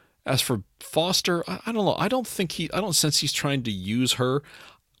 As for Foster, I don't know. I don't sense he's trying to use her.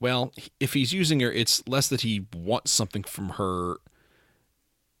 Well, if he's using her, it's less that he wants something from her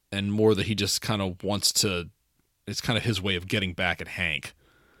and more that he just kind of wants to. It's kind of his way of getting back at Hank.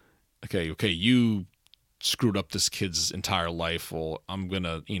 Okay, you screwed up this kid's entire life. Well, I'm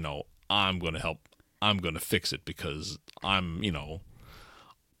gonna help. I'm gonna fix it because I'm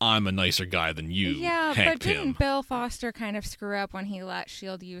a nicer guy than you. Yeah, Hank but didn't Bill Foster kind of screw up when he let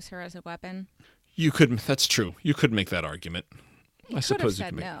S.H.I.E.L.D. use her as a weapon? That's true. You could make that argument. I suppose you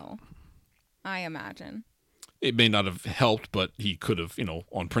could have said no. I imagine. It may not have helped, but he could have,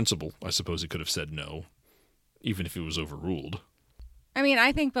 on principle, I suppose he could have said no, even if it was overruled. I mean,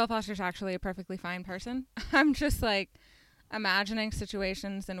 I think Bill Foster's actually a perfectly fine person. I'm just, imagining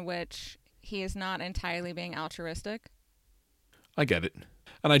situations in which he is not entirely being altruistic. I get it.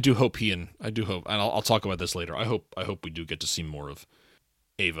 And I do hope and I'll talk about this later. I hope we do get to see more of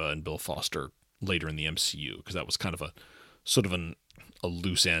Ava and Bill Foster later in the MCU, because that was kind of a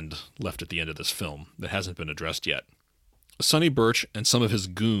loose end left at the end of this film that hasn't been addressed yet. Sonny Burch and some of his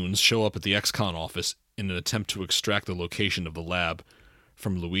goons show up at the ex-con office in an attempt to extract the location of the lab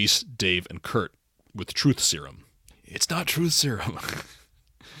from Luis, Dave, and Kurt with truth serum. It's not truth serum.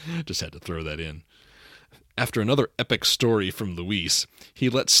 Just had to throw that in. After another epic story from Luis, he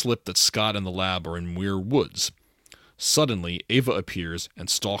lets slip that Scott and the lab are in Muir Woods. Suddenly, Ava appears and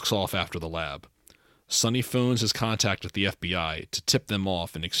stalks off after the lab. Sonny phones his contact at the FBI to tip them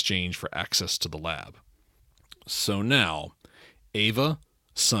off in exchange for access to the lab. So now, Ava,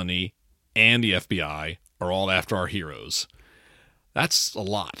 Sonny, and the FBI are all after our heroes. That's a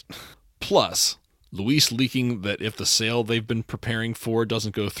lot. Plus, Luis leaking that if the sale they've been preparing for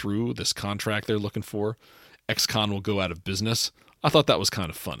doesn't go through, this contract they're looking for, ex-con will go out of business. I thought that was kind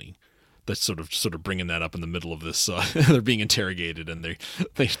of funny. That's sort of bringing that up in the middle of this. They're being interrogated, and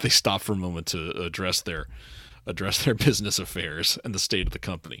they stop for a moment to address their business affairs and the state of the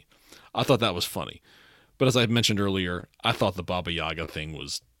company. I thought that was funny. But as I mentioned earlier, I thought the Baba Yaga thing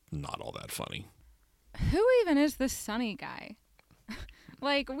was not all that funny. Who even is this Sonny guy?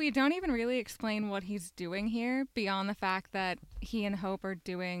 We don't even really explain what he's doing here beyond the fact that he and Hope are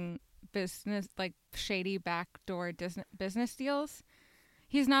doing business, shady backdoor business deals.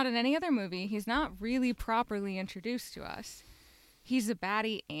 He's not in any other movie. He's not really properly introduced to us. He's a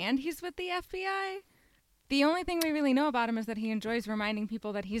baddie and he's with the FBI. The only thing we really know about him is that he enjoys reminding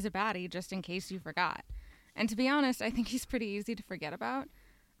people that he's a baddie just in case you forgot. And to be honest, I think he's pretty easy to forget about.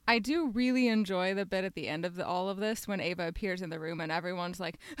 I do really enjoy the bit at the end of all of this when Ava appears in the room and everyone's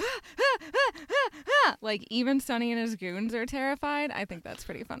like, ah, ah, ah, ah, ah. Even Sonny and his goons are terrified. I think that's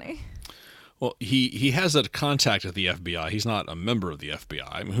pretty funny. Well, he has a contact at the FBI. He's not a member of the FBI.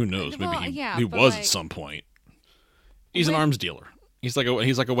 I mean, who knows? Maybe he was at some point. He's an arms dealer. He's like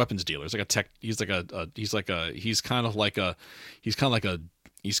a weapons dealer. He's kind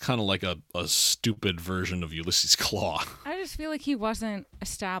of like a stupid version of Ulysses Claw. I just feel like he wasn't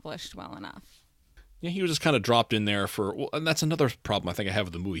established well enough. Yeah, he was just kind of dropped in there and that's another problem I think I have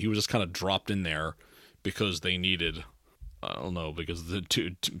with the movie. He was just kind of dropped in there because they needed, I don't know, because the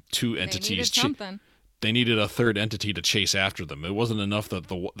two entities they needed a third entity to chase after them. It wasn't enough that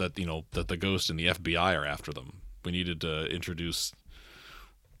the Ghost and the FBI are after them. We needed to introduce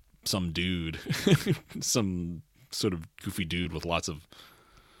some dude, some sort of goofy dude with lots of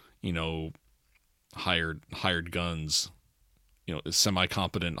hired guns,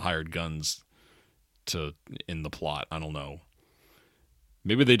 semi-competent hired guns in the plot. I don't know.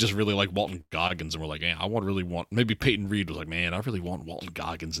 Maybe they just really like Walton Goggins and were like, maybe Peyton Reed was like, man, I really want Walton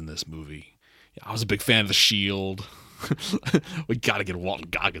Goggins in this movie. Yeah, I was a big fan of The Shield. We got to get Walton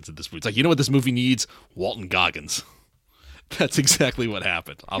Goggins in this movie. It's like, you know what this movie needs? Walton Goggins. That's exactly what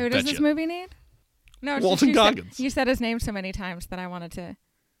happened. I'll bet you. Who does this movie need? No, Walton Goggins. You said his name so many times that I wanted to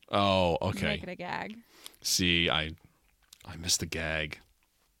make it a gag. See, I missed the gag.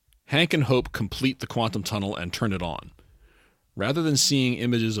 Hank and Hope complete the quantum tunnel and turn it on. Rather than seeing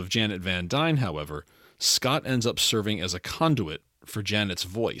images of Janet Van Dyne, however, Scott ends up serving as a conduit for Janet's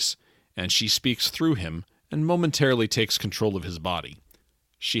voice, and she speaks through him and momentarily takes control of his body.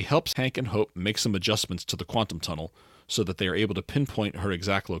 She helps Hank and Hope make some adjustments to the quantum tunnel so that they are able to pinpoint her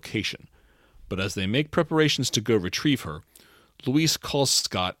exact location. But as they make preparations to go retrieve her, Luis calls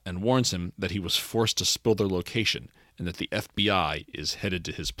Scott and warns him that he was forced to spill their location and that the FBI is headed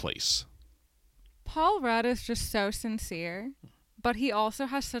to his place. Paul Rudd is just so sincere, but he also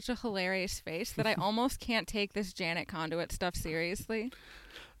has such a hilarious face that I almost can't take this Janet Conduit stuff seriously.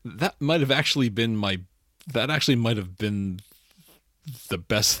 That might have actually been the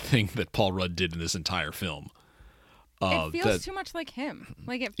best thing that Paul Rudd did in this entire film. It feels too much like him.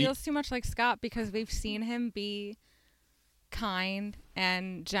 Like, it feels too much like Scott because we've seen him be kind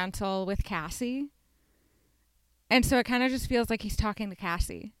and gentle with Cassie. And so it kind of just feels like he's talking to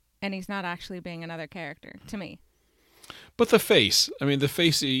Cassie and he's not actually being another character to me. But the face,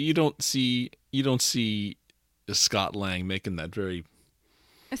 you don't see Scott Lang making that very...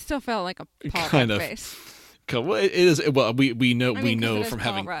 It still felt like a Paul Rudd face. Well, it is. Well, we know from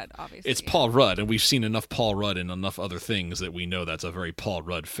having Paul Rudd, obviously. It's Paul Rudd, and we've seen enough Paul Rudd in enough other things that we know that's a very Paul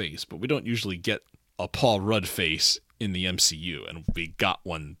Rudd face. But we don't usually get a Paul Rudd face in the MCU, and we got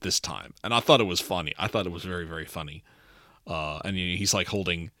one this time. And I thought it was funny. I thought it was very, very funny. And he's like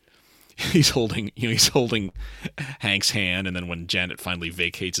holding Hank's hand, and then when Janet finally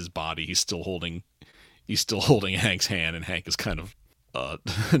vacates his body, he's still holding Hank's hand, and Hank is kind of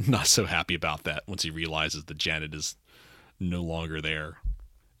not so happy about that once he realizes that Janet is no longer there.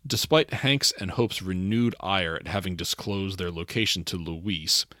 Despite Hank's and Hope's renewed ire at having disclosed their location to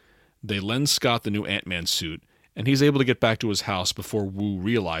Luis, they lend Scott the new Ant-Man suit, and he's able to get back to his house before Wu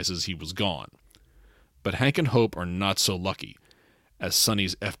realizes he was gone. But Hank and Hope are not so lucky, as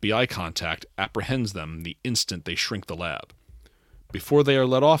Sonny's FBI contact apprehends them the instant they shrink the lab. Before they are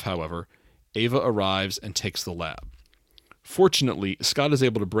let off, however, Ava arrives and takes the lab. Fortunately, Scott is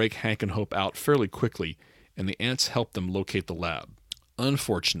able to break Hank and Hope out fairly quickly, and the ants help them locate the lab.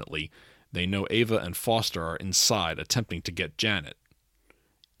 Unfortunately, they know Ava and Foster are inside attempting to get Janet.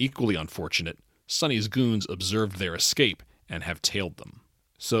 Equally unfortunate, Sonny's goons observed their escape and have tailed them.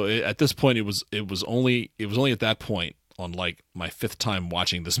 So at this point, it was only at that point, on like my fifth time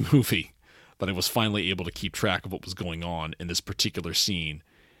watching this movie, that I was finally able to keep track of what was going on in this particular scene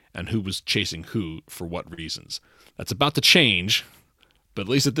and who was chasing who for what reasons. That's about to change, but at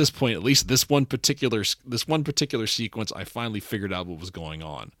least at this point, at least this one particular sequence, I finally figured out what was going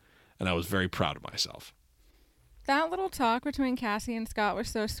on, and I was very proud of myself. That little talk between Cassie and Scott was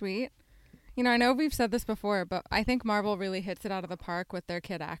so sweet. You know, I know we've said this before, but I think Marvel really hits it out of the park with their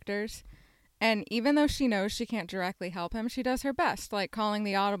kid actors. And even though she knows she can't directly help him, she does her best, like calling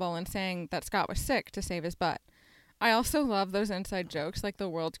the audible and saying that Scott was sick to save his butt. I also love those inside jokes, like the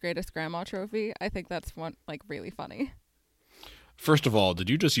world's greatest grandma trophy. I think that's one, like, really funny. First of all, did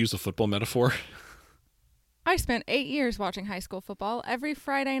you just use a football metaphor? I spent 8 years watching high school football every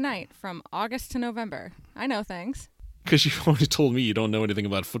Friday night from August to November. I know things. Because you've already told me you don't know anything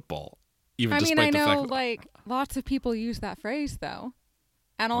about football. I know, like, lots of people use that phrase, though.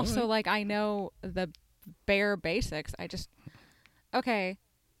 And also, like, I know the bare basics. Okay,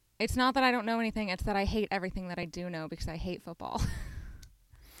 it's not that I don't know anything. It's that I hate everything that I do know because I hate football.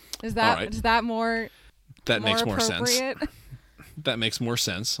 Is that more That makes more sense. appropriate? That makes more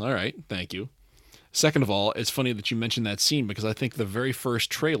sense. All right, thank you. Second of all, it's funny that you mentioned that scene because I think the very first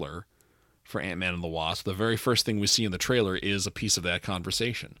trailer for Ant-Man and the Wasp, the very first thing we see in the trailer is a piece of that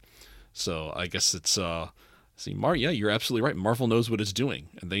conversation. So I guess it's yeah, you're absolutely right. Marvel knows what it's doing,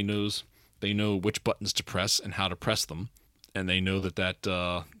 and they know which buttons to press and how to press them, and they know that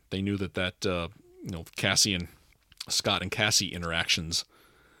Cassie and Scott and Cassie interactions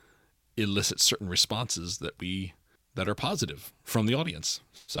elicit certain responses that are positive from the audience.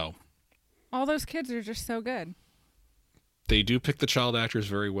 So all those kids are just so good. They do pick the child actors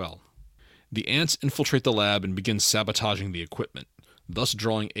very well. The ants infiltrate the lab and begin sabotaging the equipment, thus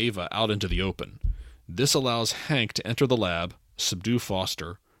drawing Ava out into the open. This allows Hank to enter the lab, subdue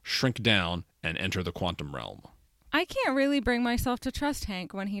Foster, shrink down, and enter the quantum realm. I can't really bring myself to trust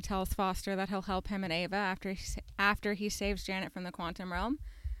Hank when he tells Foster that he'll help him and Ava after he saves Janet from the quantum realm.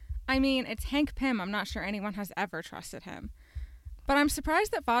 I mean, it's Hank Pym. I'm not sure anyone has ever trusted him. But I'm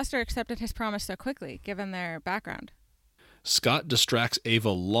surprised that Foster accepted his promise so quickly, given their background. Scott distracts Ava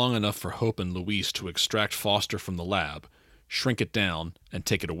long enough for Hope and Luis to extract Foster from the lab, shrink it down, and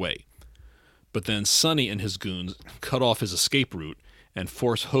take it away. But then Sonny and his goons cut off his escape route and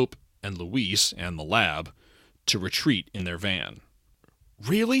force Hope and Luis and the lab to retreat in their van.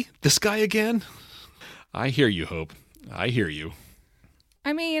 Really? This guy again? I hear you, Hope. I hear you.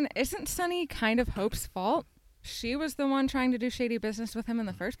 I mean, isn't Sonny kind of Hope's fault? She was the one trying to do shady business with him in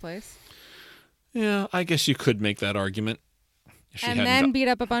the first place. Yeah, I guess you could make that argument. And then beat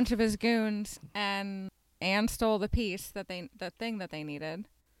up a bunch of his goons and stole the piece the thing that they needed.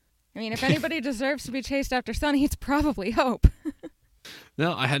 I mean, if anybody deserves to be chased after Sonny, it's probably Hope.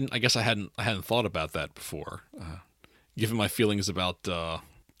 No, I guess I hadn't thought about that before. Given my feelings about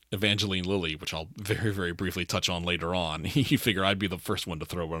Evangeline Lilly, which I'll very, very briefly touch on later on, you figure I'd be the first one to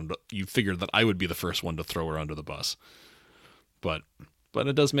throw her under. You figured that I would be the first one to throw her under the bus. But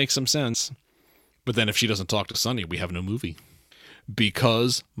it does make some sense. But then if she doesn't talk to Sonny, we have no movie.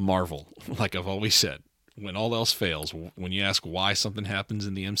 Because Marvel, like I've always said, when all else fails, when you ask why something happens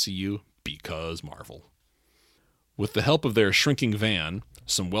in the MCU, because Marvel. With the help of their shrinking van,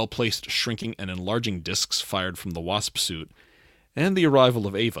 some well-placed shrinking and enlarging discs fired from the Wasp suit, and the arrival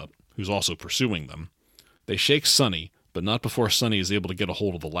of Ava, who's also pursuing them, they shake Sonny, but not before Sonny is able to get a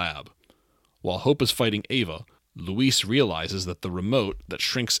hold of the lab. While Hope is fighting Ava, Luis realizes that the remote that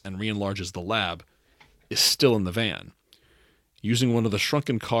shrinks and re-enlarges the lab is still in the van. Using one of the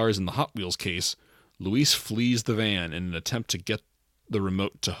shrunken cars in the Hot Wheels case, Luis flees the van in an attempt to get the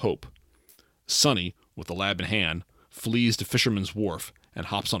remote to Hope. Sonny, with the lab in hand, flees to Fisherman's Wharf and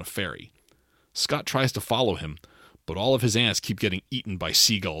hops on a ferry. Scott tries to follow him, but all of his ants keep getting eaten by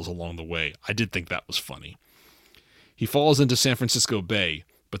seagulls along the way. I did think that was funny. He falls into San Francisco Bay,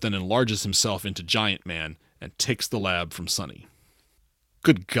 but then enlarges himself into Giant Man and takes the lab from Sonny.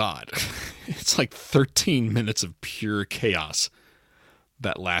 Good God. It's like 13 minutes of pure chaos,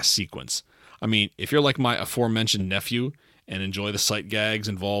 that last sequence. I mean, if you're like my aforementioned nephew and enjoy the sight gags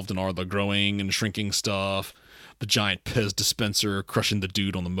involved in all the growing and shrinking stuff, the giant Pez dispenser crushing the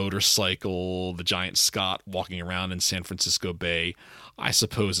dude on the motorcycle, the giant Scott walking around in San Francisco Bay, I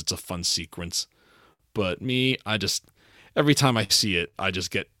suppose it's a fun sequence. But me, every time I see it, I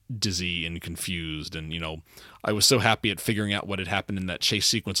just get dizzy and confused. And, I was so happy at figuring out what had happened in that chase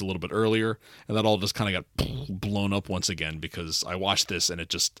sequence a little bit earlier, and that all just kind of got blown up once again because I watched this and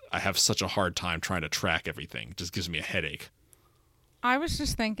I have such a hard time trying to track everything. It just gives me a headache. I was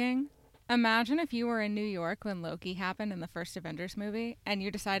just thinking, imagine if you were in New York when Loki happened in the first Avengers movie and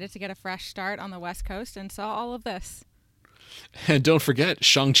you decided to get a fresh start on the West Coast and saw all of this. And don't forget,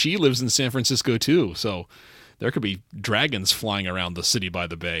 Shang-Chi lives in San Francisco too, so there could be dragons flying around the city by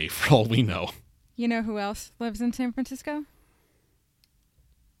the bay for all we know. You know who else lives in San Francisco?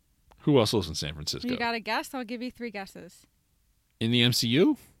 Who else lives in San Francisco? You got a guess? I'll give you 3 guesses. In the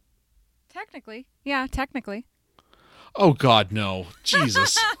MCU? Technically. Yeah, technically. Oh, God, no.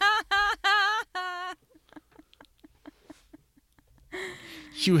 Jesus.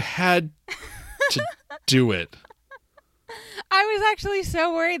 You had to do it. I was actually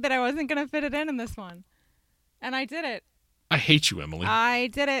so worried that I wasn't going to fit it in this one. And I did it. I hate you, Emily. I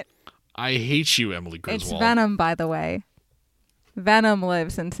did it. I hate you, Emily Griswold. It's Venom, by the way. Venom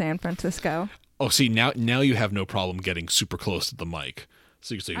lives in San Francisco. Oh, see, now you have no problem getting super close to the mic.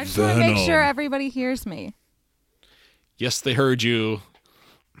 So you can say, I just want to make sure everybody hears me. Yes, they heard you.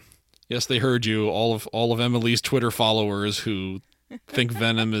 Yes, they heard you. All of Emily's Twitter followers who think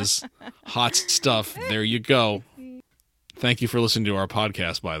Venom is hot stuff. There you go. Thank you for listening to our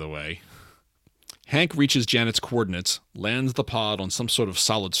podcast, by the way. Hank reaches Janet's coordinates, lands the pod on some sort of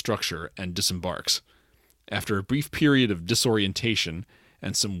solid structure, and disembarks. After a brief period of disorientation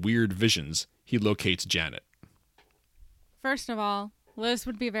and some weird visions, he locates Janet. First of all, Liz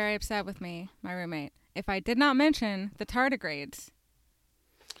would be very upset with me, my roommate, if I did not mention the tardigrades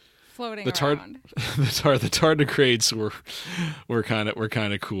floating around. The tardigrades were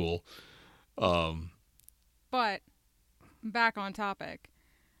kind of cool. But back on topic.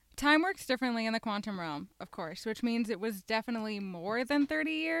 Time works differently in the quantum realm, of course, which means it was definitely more than 30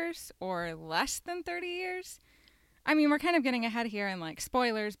 years or less than 30 years. I mean, we're kind of getting ahead here in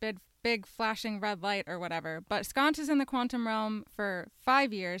spoilers, big flashing red light or whatever. But Scott is in the quantum realm for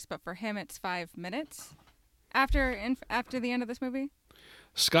 5 years, but for him it's 5 minutes after the end of this movie.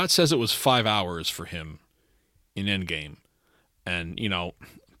 Scott says it was 5 hours for him in Endgame. And,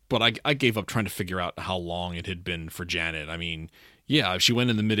 but I gave up trying to figure out how long it had been for Janet. I mean, yeah, she went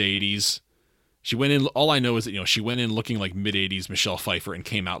in the mid-'80s. She went in, all I know is that, she went in looking like mid-'80s Michelle Pfeiffer and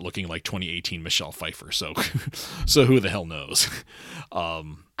came out looking like 2018 Michelle Pfeiffer. So, so who the hell knows?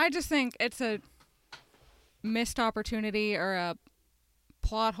 I just think it's a missed opportunity or a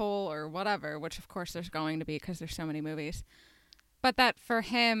plot hole or whatever, which of course there's going to be because there's so many movies. But that for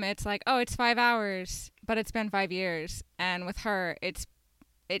him, it's like, oh, it's 5 hours, but it's been 5 years. And with her, it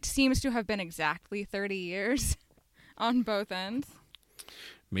seems to have been exactly 30 years on both ends.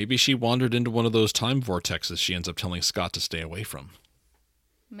 Maybe she wandered into one of those time vortexes she ends up telling Scott to stay away from.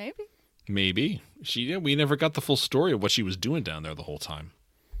 Maybe. We never got the full story of what she was doing down there the whole time.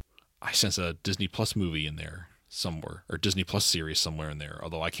 I sense a Disney Plus movie in there somewhere, or Disney Plus series somewhere in there,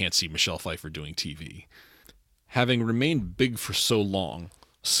 although I can't see Michelle Pfeiffer doing TV. Having remained big for so long,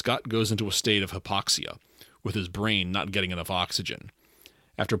 Scott goes into a state of hypoxia, with his brain not getting enough oxygen.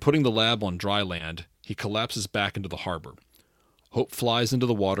 After putting the lab on dry land, he collapses back into the harbor. Hope flies into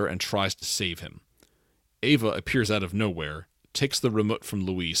the water and tries to save him. Ava appears out of nowhere, takes the remote from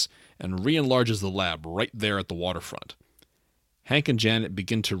Luis, and re-enlarges the lab right there at the waterfront. Hank and Janet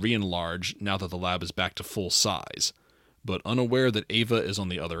begin to re-enlarge now that the lab is back to full size, but unaware that Ava is on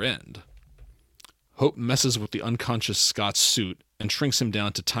the other end. Hope messes with the unconscious Scott's suit and shrinks him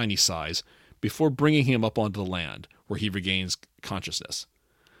down to tiny size before bringing him up onto the land, where he regains consciousness.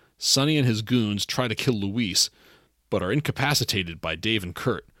 Sonny and his goons try to kill Luis, but are incapacitated by Dave and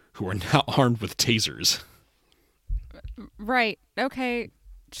Kurt, who are now armed with tasers. Right. Okay.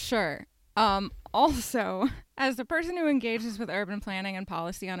 Sure. Also, as a person who engages with urban planning and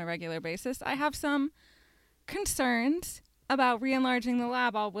policy on a regular basis, I have some concerns about re-enlarging the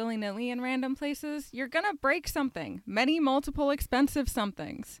lab all willy-nilly in random places. You're gonna break something. Many multiple expensive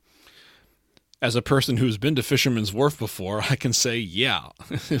somethings. As a person who's been to Fisherman's Wharf before, I can say, yeah,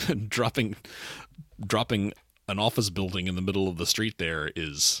 dropping an office building in the middle of the street there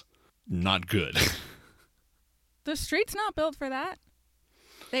is not good. The street's not built for that.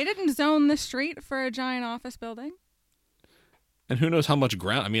 They didn't zone the street for a giant office building. And who knows how much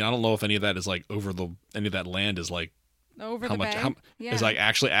ground? I mean, I don't know if any of that is like any of that land is like over the bay. Is like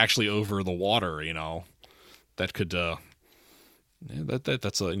actually over the water. That could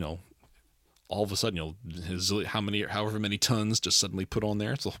that's all of a sudden however many tons just suddenly put on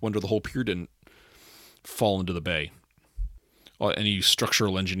there. It's a wonder the whole pier didn't fall into the bay. Well, any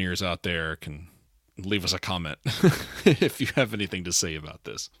structural engineers out there can leave us a comment if you have anything to say about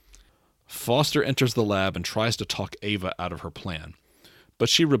this. Foster enters the lab and tries to talk Ava out of her plan, but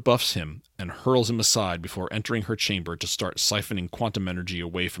she rebuffs him and hurls him aside before entering her chamber to start siphoning quantum energy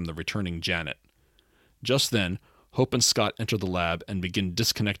away from the returning Janet. Just then, Hope and Scott enter the lab and begin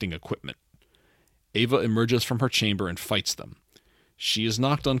disconnecting equipment. Ava emerges from her chamber and fights them. She is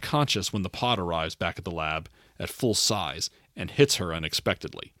knocked unconscious when the pod arrives back at the lab at full size and hits her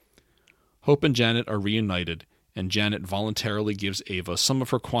unexpectedly. Hope and Janet are reunited, and Janet voluntarily gives Ava some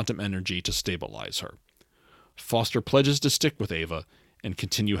of her quantum energy to stabilize her. Foster pledges to stick with Ava and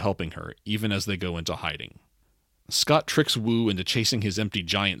continue helping her, even as they go into hiding. Scott tricks Wu into chasing his empty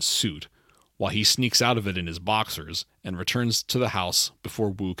giant suit, while he sneaks out of it in his boxers and returns to the house before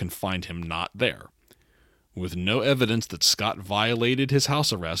Wu can find him not there. With no evidence that Scott violated his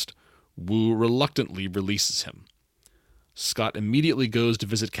house arrest, Wu reluctantly releases him. Scott immediately goes to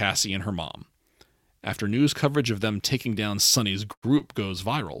visit Cassie and her mom. After news coverage of them taking down Sonny's group goes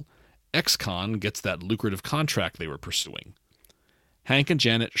viral, ex-con gets that lucrative contract they were pursuing. Hank and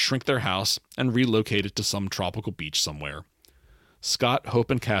Janet shrink their house and relocate it to some tropical beach somewhere. Scott,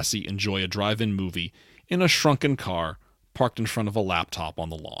 Hope, and Cassie enjoy a drive-in movie in a shrunken car parked in front of a laptop on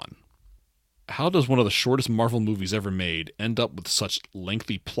the lawn. How does one of the shortest Marvel movies ever made end up with such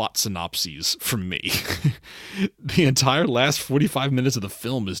lengthy plot synopses from me? The entire last 45 minutes of the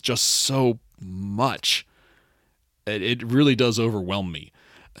film is just so much. It really does overwhelm me.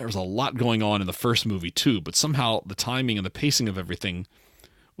 There was a lot going on in the first movie too, but somehow the timing and the pacing of everything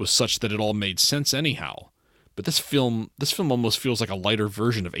was such that it all made sense anyhow. But this film almost feels like a lighter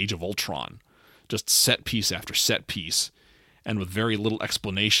version of Age of Ultron. Just set piece after set piece, and with very little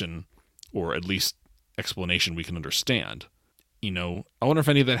explanation, or at least explanation we can understand. I wonder if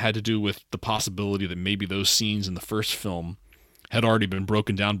any of that had to do with the possibility that maybe those scenes in the first film had already been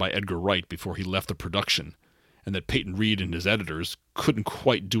broken down by Edgar Wright before he left the production, and that Peyton Reed and his editors couldn't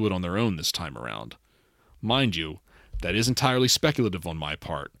quite do it on their own this time around. Mind you, that is entirely speculative on my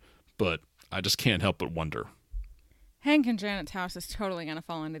part, but I just can't help but wonder. Hank and Janet's house is totally going to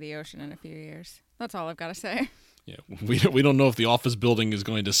fall into the ocean in a few years. That's all I've got to say. Yeah, we don't know if the office building is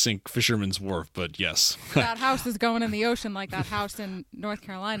going to sink Fisherman's Wharf, but yes. That house is going in the ocean like that house in North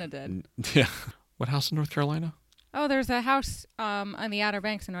Carolina did. Yeah. What house in North Carolina? Oh, there's a house on the Outer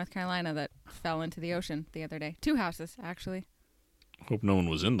Banks in North Carolina that fell into the ocean the other day. 2 houses, actually. Hope no one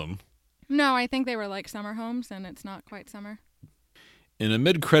was in them. No, I think they were like summer homes, and it's not quite summer. In a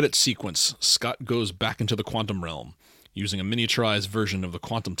mid-credit sequence, Scott goes back into the quantum realm, using a miniaturized version of the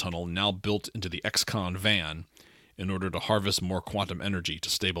quantum tunnel now built into the ex-con van in order to harvest more quantum energy to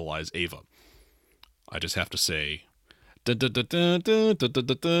stabilize Ava. I just have to say... I'm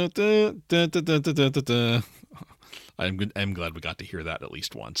glad we got to hear that at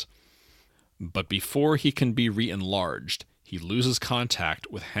least once. But before he can be re-enlarged, he loses contact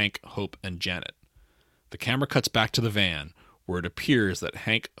with Hank, Hope, and Janet. The camera cuts back to the van, where it appears that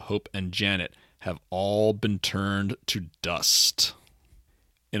Hank, Hope, and Janet have all been turned to dust.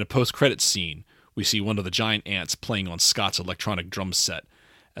 In a post-credits scene, we see one of the giant ants playing on Scott's electronic drum set,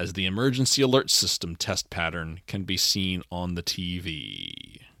 as the emergency alert system test pattern can be seen on the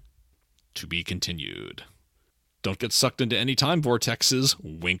TV. To be continued. Don't get sucked into any time vortexes.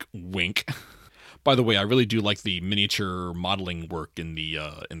 Wink, wink. By the way, I really do like the miniature modeling work in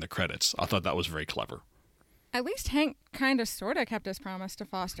the credits. I thought that was very clever. At least Hank kind of sort of kept his promise to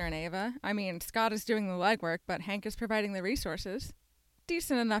Foster and Ava. I mean, Scott is doing the legwork, but Hank is providing the resources.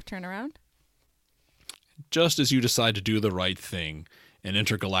 Decent enough turnaround. Just as you decide to do the right thing, an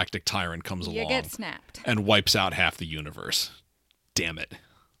intergalactic tyrant comes along. You get snapped. And wipes out half the universe. Damn it.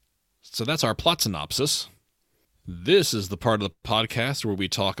 So that's our plot synopsis. This is the part of the podcast where we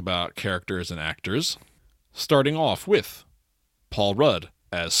talk about characters and actors, starting off with Paul Rudd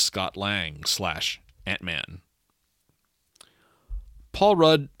as Scott Lang / Ant-Man. Paul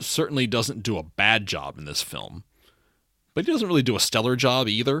Rudd certainly doesn't do a bad job in this film, but he doesn't really do a stellar job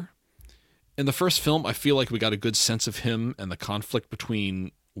either. In the first film, I feel like we got a good sense of him and the conflict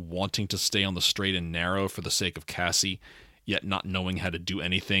between wanting to stay on the straight and narrow for the sake of Cassie, yet not knowing how to do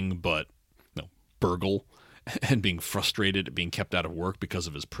anything but burgle, and being frustrated at being kept out of work because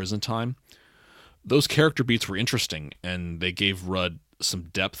of his prison time. Those character beats were interesting, and they gave Rudd some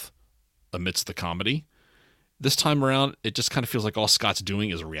depth amidst the comedy. This time around, it just kind of feels like all Scott's doing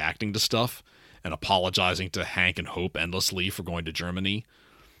is reacting to stuff and apologizing to Hank and Hope endlessly for going to Germany.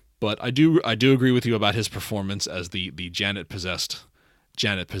 But I do agree with you about his performance as the Janet possessed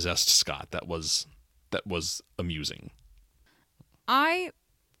Scott. That was amusing. I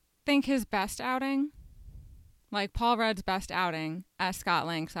think his best outing, like Paul Rudd's best outing as Scott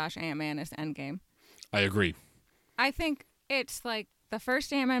Lang / Ant-Man, is Endgame. I agree. I think it's like the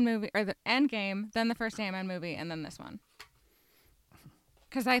first Ant-Man movie, or the Endgame, then the first Ant-Man movie, and then this one.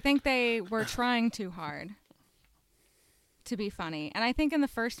 Because I think they were trying too hard to be funny. And I think in the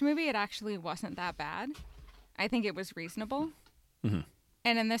first movie, it actually wasn't that bad. I think it was reasonable. Mm-hmm.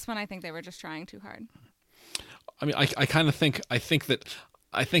 And in this one, I think they were just trying too hard. I mean, I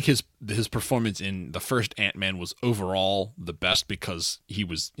think his performance in the first Ant-Man was overall the best because he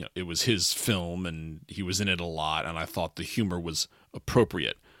was, it was his film and he was in it a lot, and I thought the humor was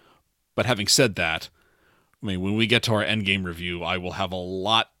appropriate. But having said that, I mean, when we get to our Endgame review, I will have a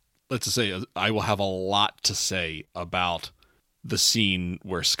lot to say about the scene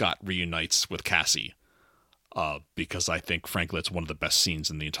where Scott reunites with Cassie, because I think, frankly, it's one of the best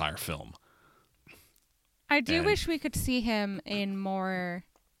scenes in the entire film. I do wish we could see him in more,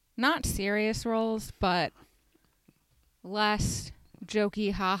 not serious roles, but less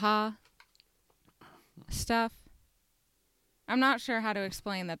jokey haha stuff. I'm not sure how to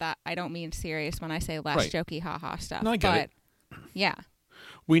explain that I don't mean serious when I say less jokey haha stuff. No, I get it. Yeah.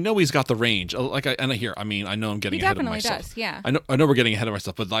 We know he's got the range. I know I'm getting ahead of myself. He definitely does, yeah. I know we're getting ahead of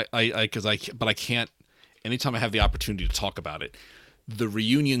myself, but I can't. Anytime I have the opportunity to talk about it, the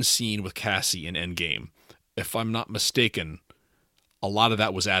reunion scene with Cassie in Endgame, if I'm not mistaken, a lot of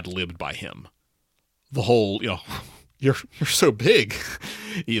that was ad-libbed by him. The whole, you're so big,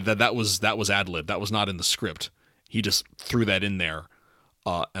 that was ad-libbed. That was not in the script. He just threw that in there,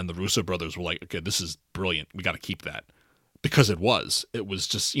 and the Russo brothers were like, "Okay, this is brilliant. We got to keep that," because it was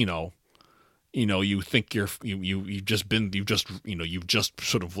just you think you've just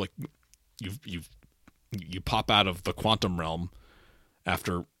sort of like you pop out of the quantum realm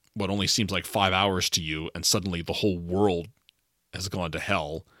after what only seems like 5 hours to you, and suddenly the whole world has gone to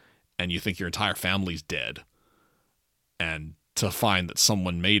hell, and you think your entire family's dead, and to find that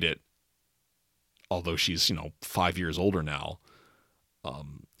someone made it, although she's 5 years older now,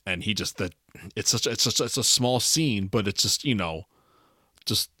 and it's a small scene, but it's just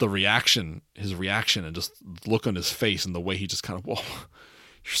just the reaction, his reaction, and just look on his face and the way he just kind of, whoa,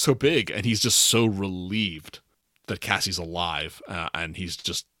 you're so big, and he's just so relieved that Cassie's alive, and he's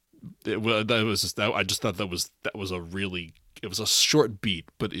just I just thought that was a short beat,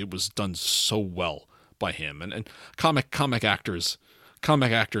 but it was done so well by him. And comic actors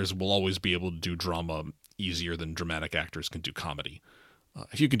will always be able to do drama easier than dramatic actors can do comedy.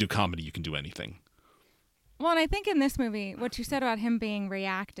 If you can do comedy, you can do anything. Well, and I think in this movie, what you said about him being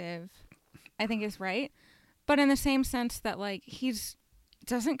reactive, I think is right. But in the same sense that, like,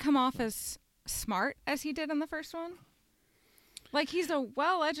 doesn't come off as smart as he did in the first one. Like, he's a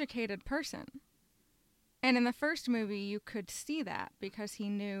well-educated person. And in the first movie, you could see that because he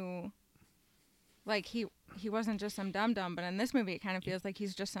knew, like, he wasn't just some dum-dum. But in this movie, it kind of feels like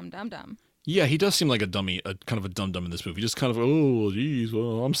he's just some dum-dum. Yeah, he does seem like a dummy, kind of a dum-dum in this movie. Just kind of, oh, geez,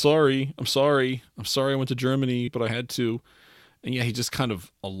 well, I'm sorry I went to Germany, but I had to. And yeah, he just kind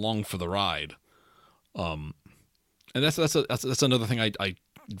of along for the ride. And that's another thing I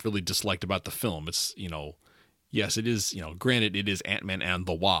really disliked about the film. It's, yes, it is, granted it is Ant-Man and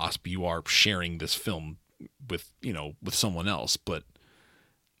the Wasp. You are sharing this film with someone else, but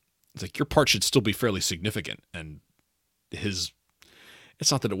it's like your part should still be fairly significant. And it's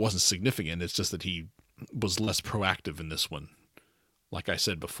not that it wasn't significant. It's just that he was less proactive in this one, like I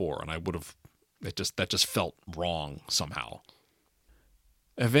said before. And that just felt wrong somehow.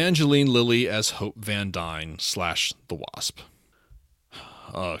 Evangeline Lilly as Hope Van Dyne / the Wasp.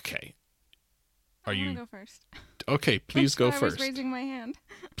 Okay. I want to go first. Okay, please go first. I was raising my hand.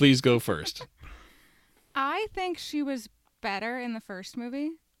 Please go first. I think she was better in the first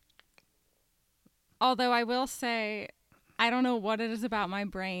movie. Although I will say, I don't know what it is about my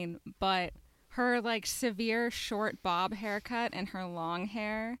brain, but her like severe short bob haircut and her long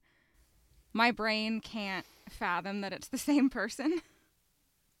hair, my brain can't fathom that it's the same person.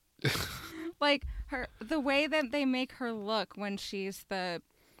 Like the way that they make her look when she's the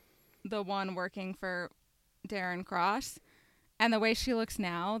one working for Darren Cross, and the way she looks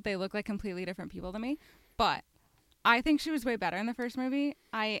now, they look like completely different people to me. But I think she was way better in the first movie.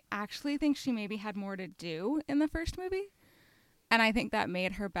 I actually think she maybe had more to do in the first movie, and I think that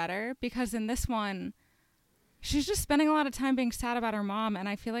made her better, because in this one, she's just spending a lot of time being sad about her mom, and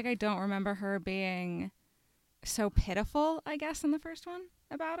I feel like I don't remember her being so pitiful, I guess, in the first one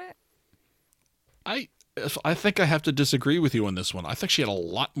about it. I think I have to disagree with you on this one. I think she had a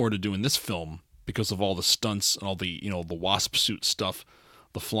lot more to do in this film because of all the stunts and all the, the Wasp suit stuff,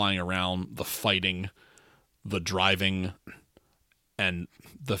 the flying around, the fighting, the driving, and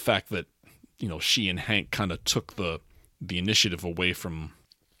the fact that, she and Hank kind of took the initiative away from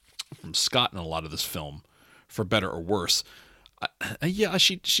Scott in a lot of this film, for better or worse.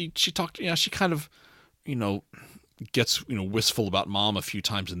 She talked, she kind of, gets, wistful about mom a few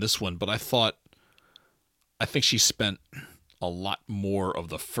times in this one, but I think she spent a lot more of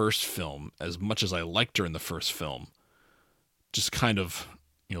the first film, as much as I liked her in the first film, just kind of,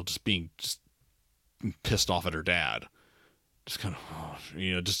 just being pissed off at her dad. Just kind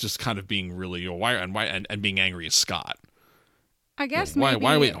of, just kind of being really, why and being angry at Scott. I guess why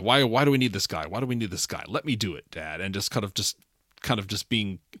do we need this guy? Why do we need this guy? Let me do it, Dad. And just kind of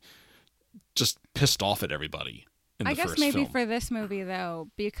being just pissed off at everybody in the first film. I guess maybe for this movie, though,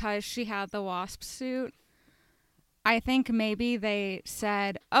 because she had the Wasp suit, I think maybe they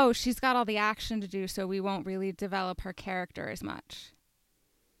said, oh, she's got all the action to do, so we won't really develop her character as much.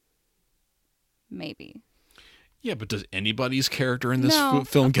 Maybe. Yeah, but does anybody's character in this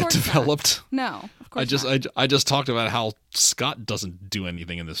film get developed? Not. No, of course not. I just talked about how Scott doesn't do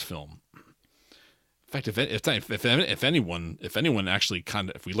anything in this film. In fact, if anyone actually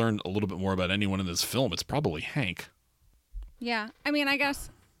if we learn a little bit more about anyone in this film, it's probably Hank. Yeah, I mean, I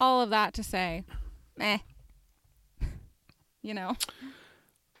guess all of that to say,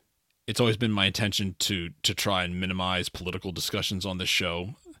 It's always been my intention to try and minimize political discussions on this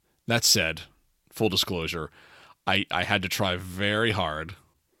show. That said, full disclosure, I had to try very hard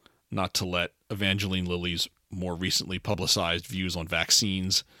not to let Evangeline Lilly's more recently publicized views on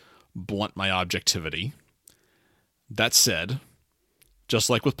vaccines blunt my objectivity. That said, just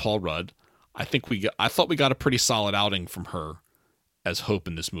like with Paul Rudd, I thought we got a pretty solid outing from her as Hope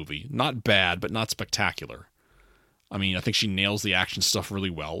in this movie. Not bad, but not spectacular. I mean, I think she nails the action stuff really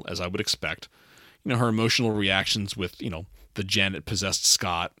well, as I would expect. Her emotional reactions with, the Janet possessed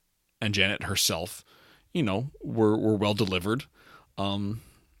Scott and Janet herself, were well delivered.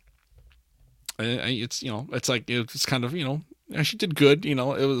 It's like, it's kind of, she did good,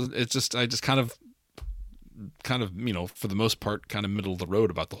 I just kind of, for the most part, kind of middle of the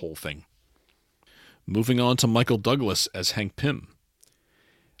road about the whole thing. Moving on to Michael Douglas as Hank Pym.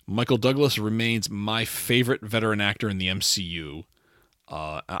 Michael Douglas remains my favorite veteran actor in the MCU.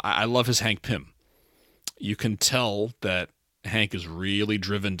 I love his Hank Pym. you can tell that Hank is really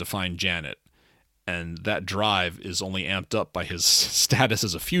driven to find Janet, and that drive is only amped up by his status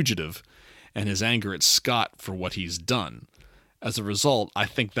as a fugitive and his anger at Scott for what he's done. As a result, I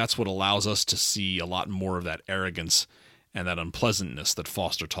think that's what allows us to see a lot more of that arrogance and that unpleasantness that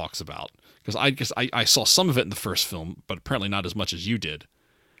Foster talks about. Because I saw some of it in the first film, but apparently not as much as you did.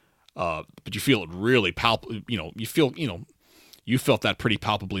 But you feel it really you felt that pretty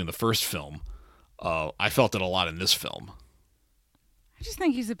palpably in the first film. I felt it a lot in this film. I just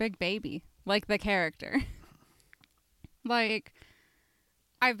think he's a big baby, like the character. Like,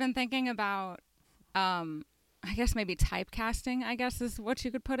 I've been thinking about, I guess maybe typecasting, I guess is what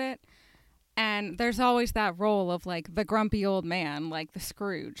you could put it. And there's always that role of, like, the grumpy old man, like the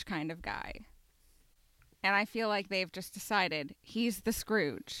Scrooge kind of guy. And I feel like they've just decided he's the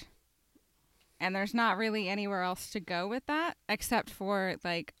Scrooge. And there's not really anywhere else to go with that, except for,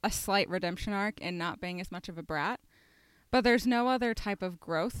 like, a slight redemption arc and not being as much of a brat. But there's no other type of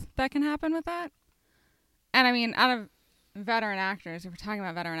growth that can happen with that. And, I mean, out of veteran actors, if we're talking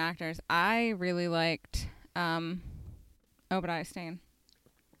about veteran actors, I really liked Obadiah Stane.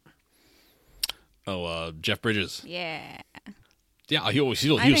 Oh, Jeff Bridges. Yeah. Yeah, he was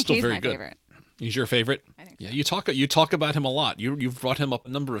still very good. Favorite. He's your favorite? I think yeah, so. You talk about him a lot. You've brought him up a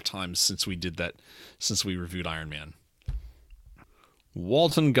number of times since we reviewed Iron Man.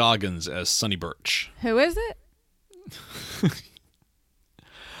 Walton Goggins as Sonny Birch. Who is it?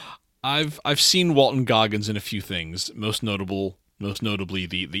 I've seen Walton Goggins in a few things. Most notably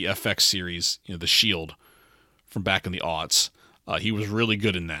the FX series, The Shield, from back in the aughts. He was really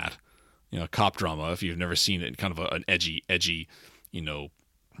good in that. Cop drama. If you've never seen it, kind of an edgy,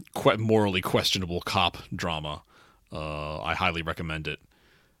 morally questionable cop drama. I highly recommend it.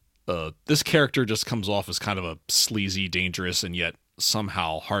 This character just comes off as kind of a sleazy, dangerous, and yet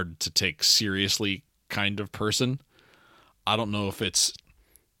somehow hard to take seriously kind of person. I don't know if it's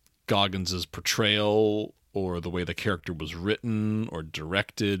Goggins' portrayal or the way the character was written or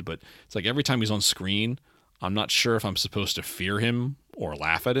directed, but it's like every time he's on screen, I'm not sure if I'm supposed to fear him or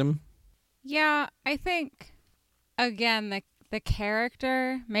laugh at him. Yeah, I think, again, the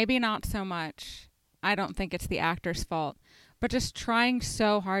character, maybe not so much. I don't think it's the actor's fault, but just trying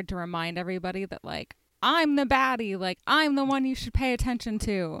so hard to remind everybody that, like, I'm the baddie, like, I'm the one you should pay attention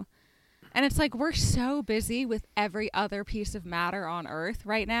to. And it's like, we're so busy with every other piece of matter on Earth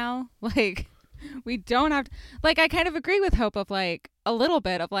right now. Like, we don't have to, like, I kind of agree with Hope of, like, a little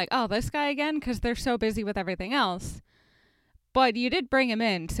bit of, like, oh, this guy again, because they're so busy with everything else. But you did bring him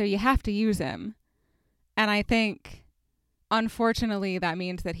in, so you have to use him. And I think, unfortunately, that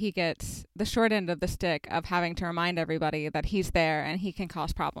means that he gets the short end of the stick of having to remind everybody that he's there and he can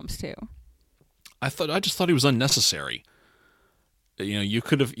cause problems too. I just thought he was unnecessary. You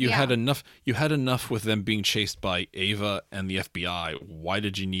had enough with them being chased by Ava and the FBI. Why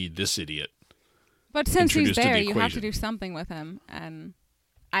did you need this idiot? But since he's there, you have to do something with him, and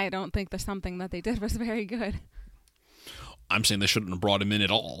I don't think the something that they did was very good. I'm saying they shouldn't have brought him in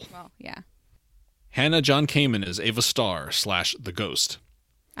at all. Well, yeah. Hannah John Kamen is Ava Starr / The Ghost.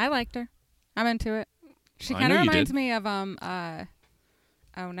 I liked her. I'm into it. She kind of reminds me of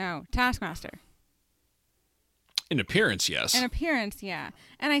Taskmaster. In appearance, yes. In appearance, yeah.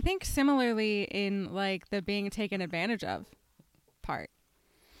 And I think similarly in, like, the being taken advantage of part.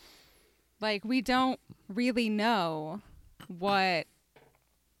 Like, we don't really know what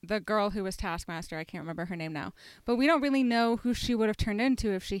the girl who was Taskmaster, I can't remember her name now, but we don't really know who she would have turned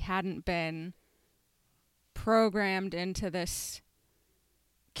into if she hadn't been programmed into this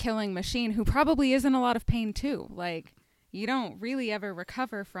killing machine, who probably is in a lot of pain too. Like, you don't really ever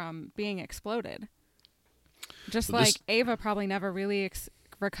recover from being exploded. Just like Ava probably never really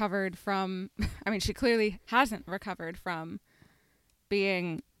recovered from, I mean, she clearly hasn't recovered from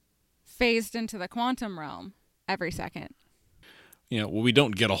being phased into the quantum realm every second. We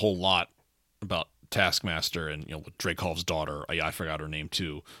don't get a whole lot about Taskmaster and Dreykov's daughter. I forgot her name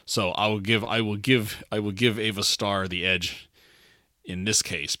too. So I will give Ava Starr the edge in this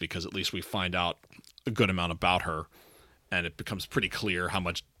case, because at least we find out a good amount about her, and it becomes pretty clear how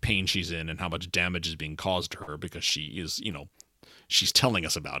much pain she's in and how much damage is being caused to her, because she is, she's telling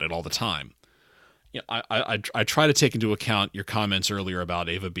us about it all the time. I try to take into account your comments earlier about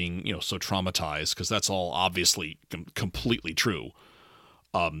Ava being, so traumatized, because that's all obviously completely true.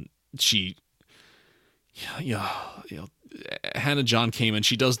 Hannah John Kamen,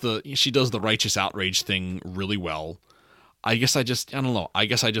 she does the righteous outrage thing really well. I don't know. I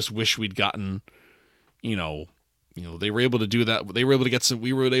guess I just wish we'd gotten, they were able to do that. We were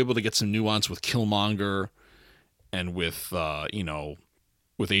able to get some nuance with Killmonger and with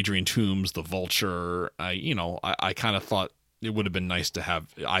with Adrian Toomes, the Vulture. I kind of thought it would have been nice to have.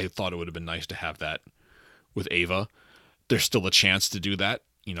 I thought it would have been nice to have that with Ava. There's still a chance to do that.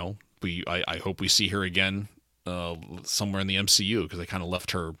 I hope we see her again somewhere in the MCU, because they kind of left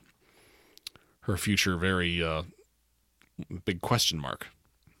her future very big question mark.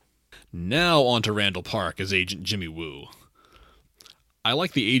 Now on to Randall Park as Agent Jimmy Woo. I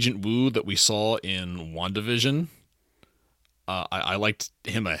like the Agent Woo that we saw in WandaVision. I liked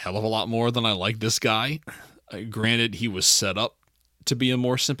him a hell of a lot more than I like this guy. Granted, he was set up to be a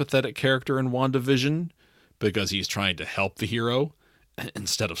more sympathetic character in WandaVision because he's trying to help the hero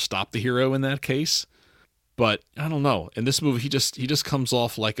instead of stop the hero in that case. But I don't know. In this movie, he just comes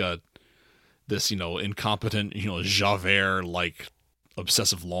off like this incompetent, Javert like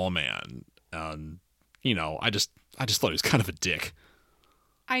obsessive lawman. I just thought he was kind of a dick.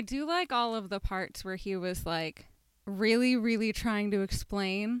 I do like all of the parts where he was like really, really trying to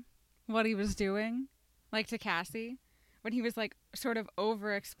explain what he was doing, like to Cassie, when he was like sort of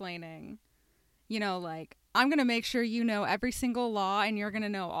over explaining, like, I'm going to make sure you know every single law, and you're going to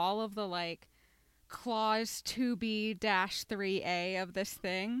know all of the like clause 2B-3A of this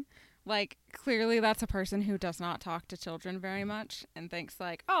thing. Like, clearly that's a person who does not talk to children very much and thinks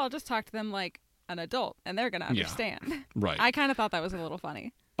like, oh, I'll just talk to them like an adult and they're going to understand. Yeah, right. I kind of thought that was a little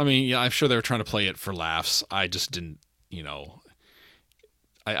funny. I mean, yeah, I'm sure they were trying to play it for laughs. I just didn't,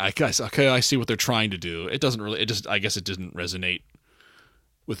 I guess, okay, I see what they're trying to do. I guess it didn't resonate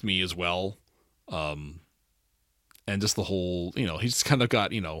with me as well. And just the whole, he's kind of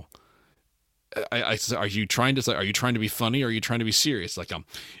got, are you trying to be funny or are you trying to be serious? Like,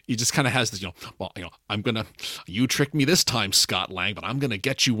 he just kind of has this, you tricked me this time, Scott Lang, but I'm going to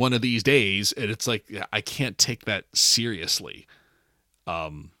get you one of these days. And it's like, I can't take that seriously.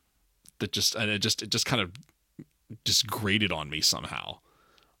 It just kind of just grated on me somehow.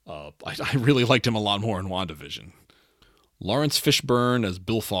 I really liked him a lot more in WandaVision. Lawrence Fishburne as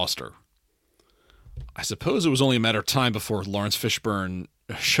Bill Foster. I suppose it was only a matter of time before Lawrence Fishburne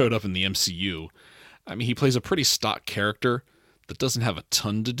showed up in the MCU. I mean, he plays a pretty stock character that doesn't have a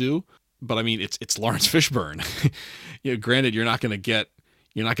ton to do, but I mean, it's Lawrence Fishburne. Granted, you're not going to get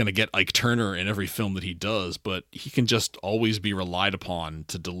Ike Turner in every film that he does, but he can just always be relied upon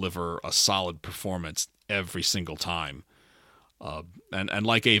to deliver a solid performance every single time. And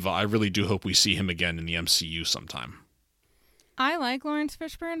like Ava, I really do hope we see him again in the MCU sometime. I like Lawrence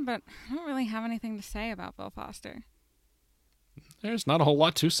Fishburne, but I don't really have anything to say about Bill Foster. There's not a whole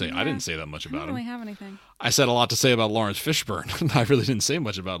lot to say. Yeah, I didn't say that much about him. I don't really have anything. I said a lot to say about Lawrence Fishburne. I really didn't say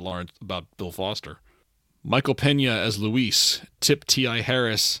much about Bill Foster. Michael Pena as Luis, Tip T.I.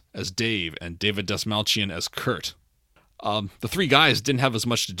 Harris as Dave, and David Dastmalchian as Kurt. The three guys didn't have as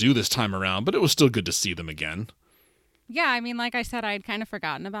much to do this time around, but it was still good to see them again. Yeah, I mean, like I said, I'd kind of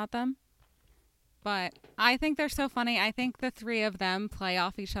forgotten about them. But I think they're so funny. I think the three of them play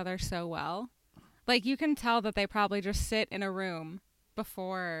off each other so well. Like, you can tell that they probably just sit in a room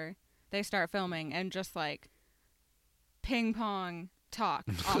before they start filming and just, like, ping pong talk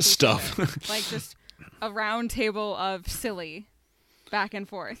off stuff. Like, just a round table of silly back and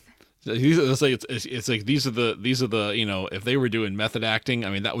forth. It's like these are the if they were doing method acting, I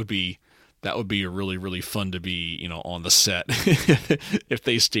mean, that would be really, really fun to be, on the set if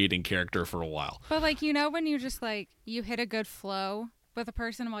they stayed in character for a while. But like, when you just like, you hit a good flow with a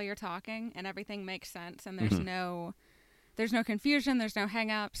person while you're talking and everything makes sense and there's no confusion, there's no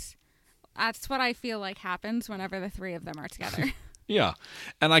hang-ups. That's what I feel like happens whenever the three of them are together. Yeah.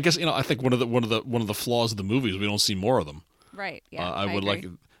 And I guess, I think one of the flaws of the movie is we don't see more of them. Right. Yeah. I would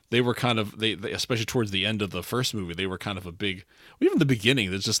agree. They were kind of, they especially towards the end of the first movie, they were kind of a big, even the beginning,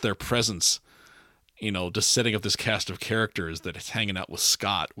 there's just their presence, just setting up this cast of characters that is hanging out with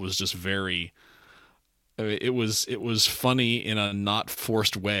Scott was just very, it was funny in a not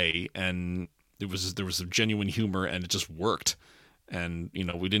forced way, and there was some genuine humor, and it just worked. And,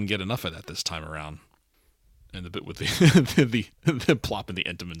 we didn't get enough of that this time around. And the bit with the plopping the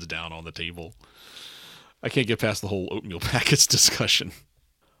Entenmann's down on the table. I can't get past the whole oatmeal packets discussion.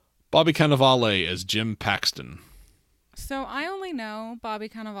 Bobby Cannavale as Jim Paxton. So I only know Bobby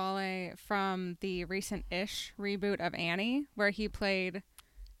Cannavale from the recent-ish reboot of Annie, where he played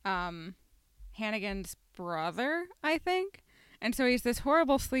Hannigan's brother, I think. And so he's this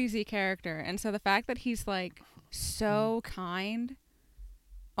horrible, sleazy character. And so the fact that he's, like, so kind,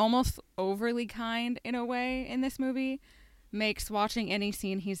 almost overly kind in a way in this movie, makes watching any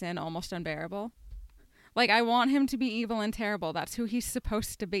scene he's in almost unbearable. Like, I want him to be evil and terrible. That's who he's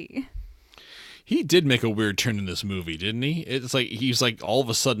supposed to be. He did make a weird turn in this movie, didn't he? It's like he's like all of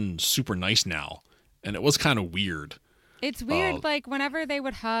a sudden super nice now. And it was kind of weird. It's weird, like, whenever they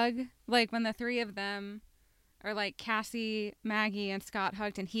would hug, like, when the three of them, or, like, Cassie, Maggie, and Scott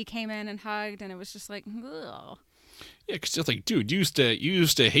hugged, and he came in and hugged, and it was just like, ugh. Yeah, because it's like, dude, you used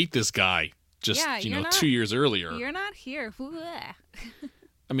to hate this guy just, 2 years earlier. You're not here.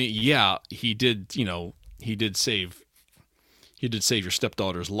 I mean, yeah, he did save your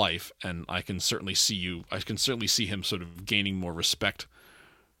stepdaughter's life, and I can certainly see him sort of gaining more respect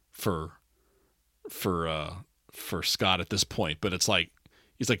for Scott at this point, but it's like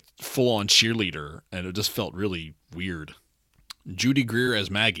he's like full on cheerleader, and it just felt really weird. Judy Greer as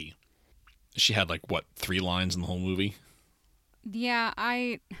Maggie. She had like 3 lines in the whole movie? Yeah,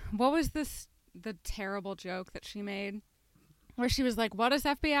 what was the terrible joke that she made where she was like, what does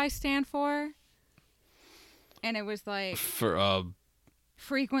FBI stand for? And it was like for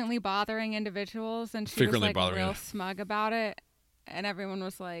frequently bothering individuals, and she was like real smug about it, and everyone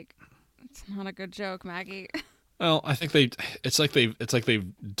was like, it's not a good joke, Maggie. Well, I think they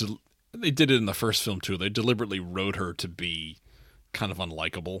did it in the first film too. They deliberately wrote her to be kind of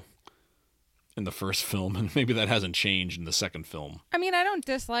unlikable in the first film, and maybe that hasn't changed in the second film. I mean, I don't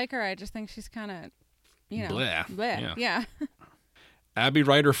dislike her. I just think she's kind of, bleh. Yeah. Abby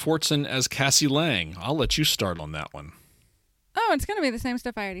Ryder Fortson as Cassie Lang. I'll let you start on that one. Oh, it's going to be the same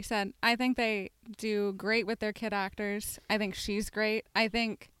stuff I already said. I think they do great with their kid actors. I think she's great. I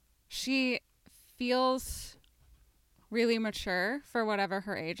think she feels really mature for whatever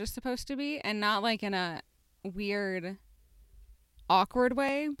her age is supposed to be, and not like in a weird, awkward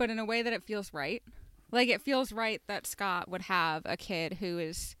way, but in a way that it feels right. Like, it feels right that Scott would have a kid who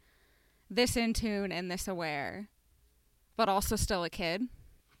is this in tune and this aware, but also still a kid.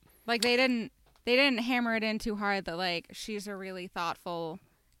 Like, they didn't hammer it in too hard that, like, she's a really thoughtful,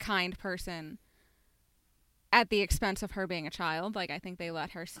 kind person at the expense of her being a child. Like, I think they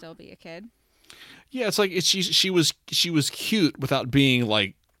let her still be a kid. Yeah, it's like she was cute without being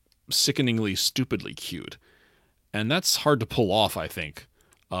like sickeningly stupidly cute, and that's hard to pull off. I think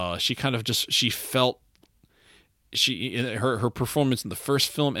she kind of her performance in the first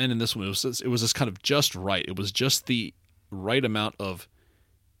film and in this one, it was just kind of just right. It was just the right amount of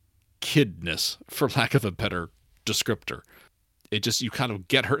kidness, for lack of a better descriptor. It just, you kind of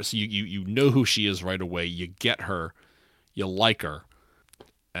get her, so you know who she is right away. You get her, you like her.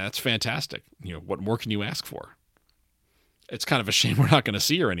 That's fantastic. What more can you ask for? It's kind of a shame we're not going to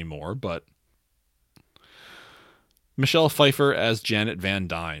see her anymore, but Michelle Pfeiffer as Janet Van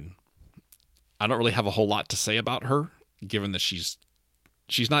Dyne. I don't really have a whole lot to say about her, given that she's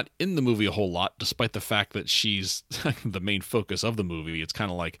not in the movie a whole lot, despite the fact that she's the main focus of the movie. It's kind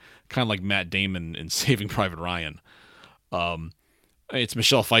of like Matt Damon in Saving Private Ryan. It's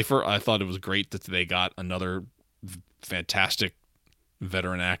Michelle Pfeiffer. I thought it was great that they got another fantastic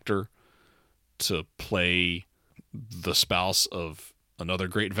veteran actor to play the spouse of another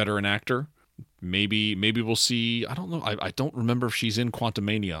great veteran actor. Maybe we'll see. I don't know. I don't remember if she's in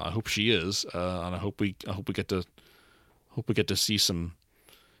Quantumania. I hope she is, and I hope we get to see some.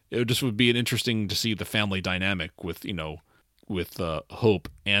 It just would be interesting to see the family dynamic with Hope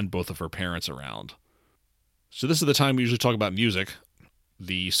and both of her parents around. So this is the time we usually talk about music.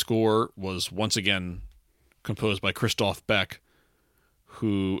 The score was once again composed by Christoph Beck,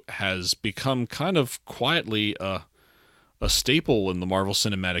 who has become kind of quietly a staple in the Marvel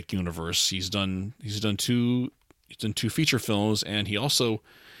Cinematic Universe. He's done two feature films, and I know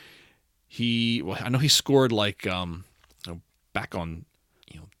he scored like back on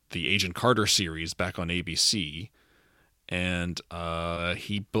the Agent Carter series back on ABC, and I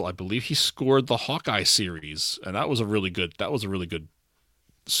believe he scored the Hawkeye series, and that was a really good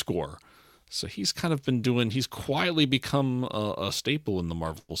score. So he's quietly become a staple in the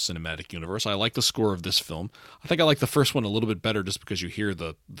Marvel Cinematic Universe. I like the score of this film. I think I like the first one a little bit better just because you hear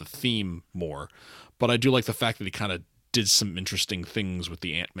the theme more. But I do like the fact that he kind of did some interesting things with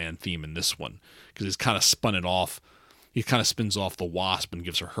the Ant-Man theme in this one, because he's kind of spun it off. He kind of spins off the Wasp and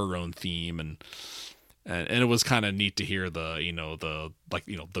gives her own theme, and it was kind of neat to hear the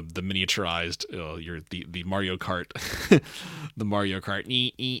miniaturized the Mario Kart the Mario Kart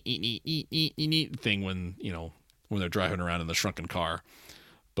thing when they're driving around in the shrunken car.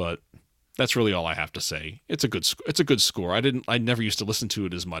 But that's really all I have to say. It's a good score. I never used to listen to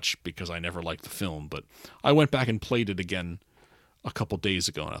it as much because I never liked the film, but I went back and played it again a couple days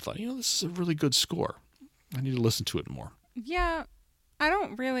ago, and I thought, this is a really good score. I need to listen to it more. Yeah. I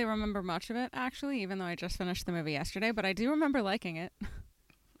don't really remember much of it, actually, even though I just finished the movie yesterday, but I do remember liking it.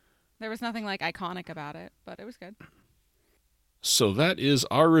 There was nothing like iconic about it, but it was good. So that is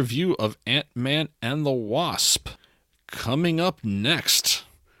our review of Ant-Man and the Wasp. Coming up next,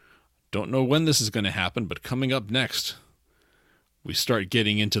 don't know when this is going to happen, but coming up next, we start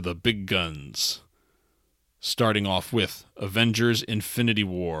getting into the big guns. Starting off with Avengers Infinity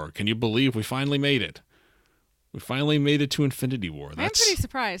War. Can you believe we finally made it? We finally made it to Infinity War. I'm pretty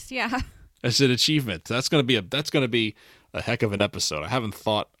surprised, yeah. That's an achievement. That's gonna be a heck of an episode. I haven't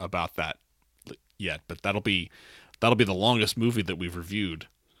thought about that yet, but that'll be the longest movie that we've reviewed.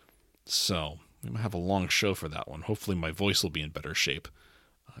 So we might have a long show for that one. Hopefully my voice will be in better shape.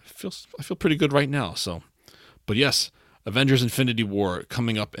 I feel pretty good right now. So, but yes, Avengers Infinity War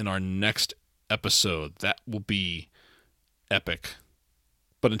coming up in our next episode. That will be epic.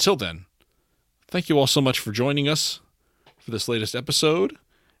 But until then, thank you all so much for joining us for this latest episode,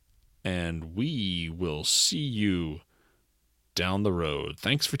 and we will see you down the road.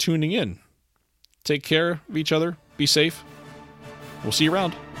 Thanks for tuning in. Take care of each other. Be safe. We'll see you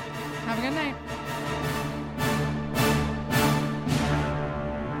around. Have a good night.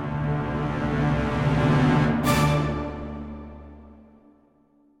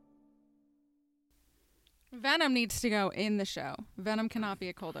 Venom needs to go in the show. Venom cannot be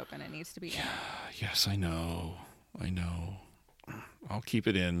a cold open. It needs to be in. Yes, I know. I'll keep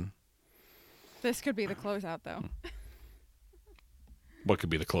it in. This could be the closeout, though. What could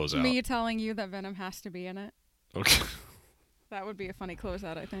be the closeout? Me telling you that Venom has to be in it. Okay. That would be a funny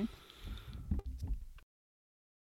closeout, I think.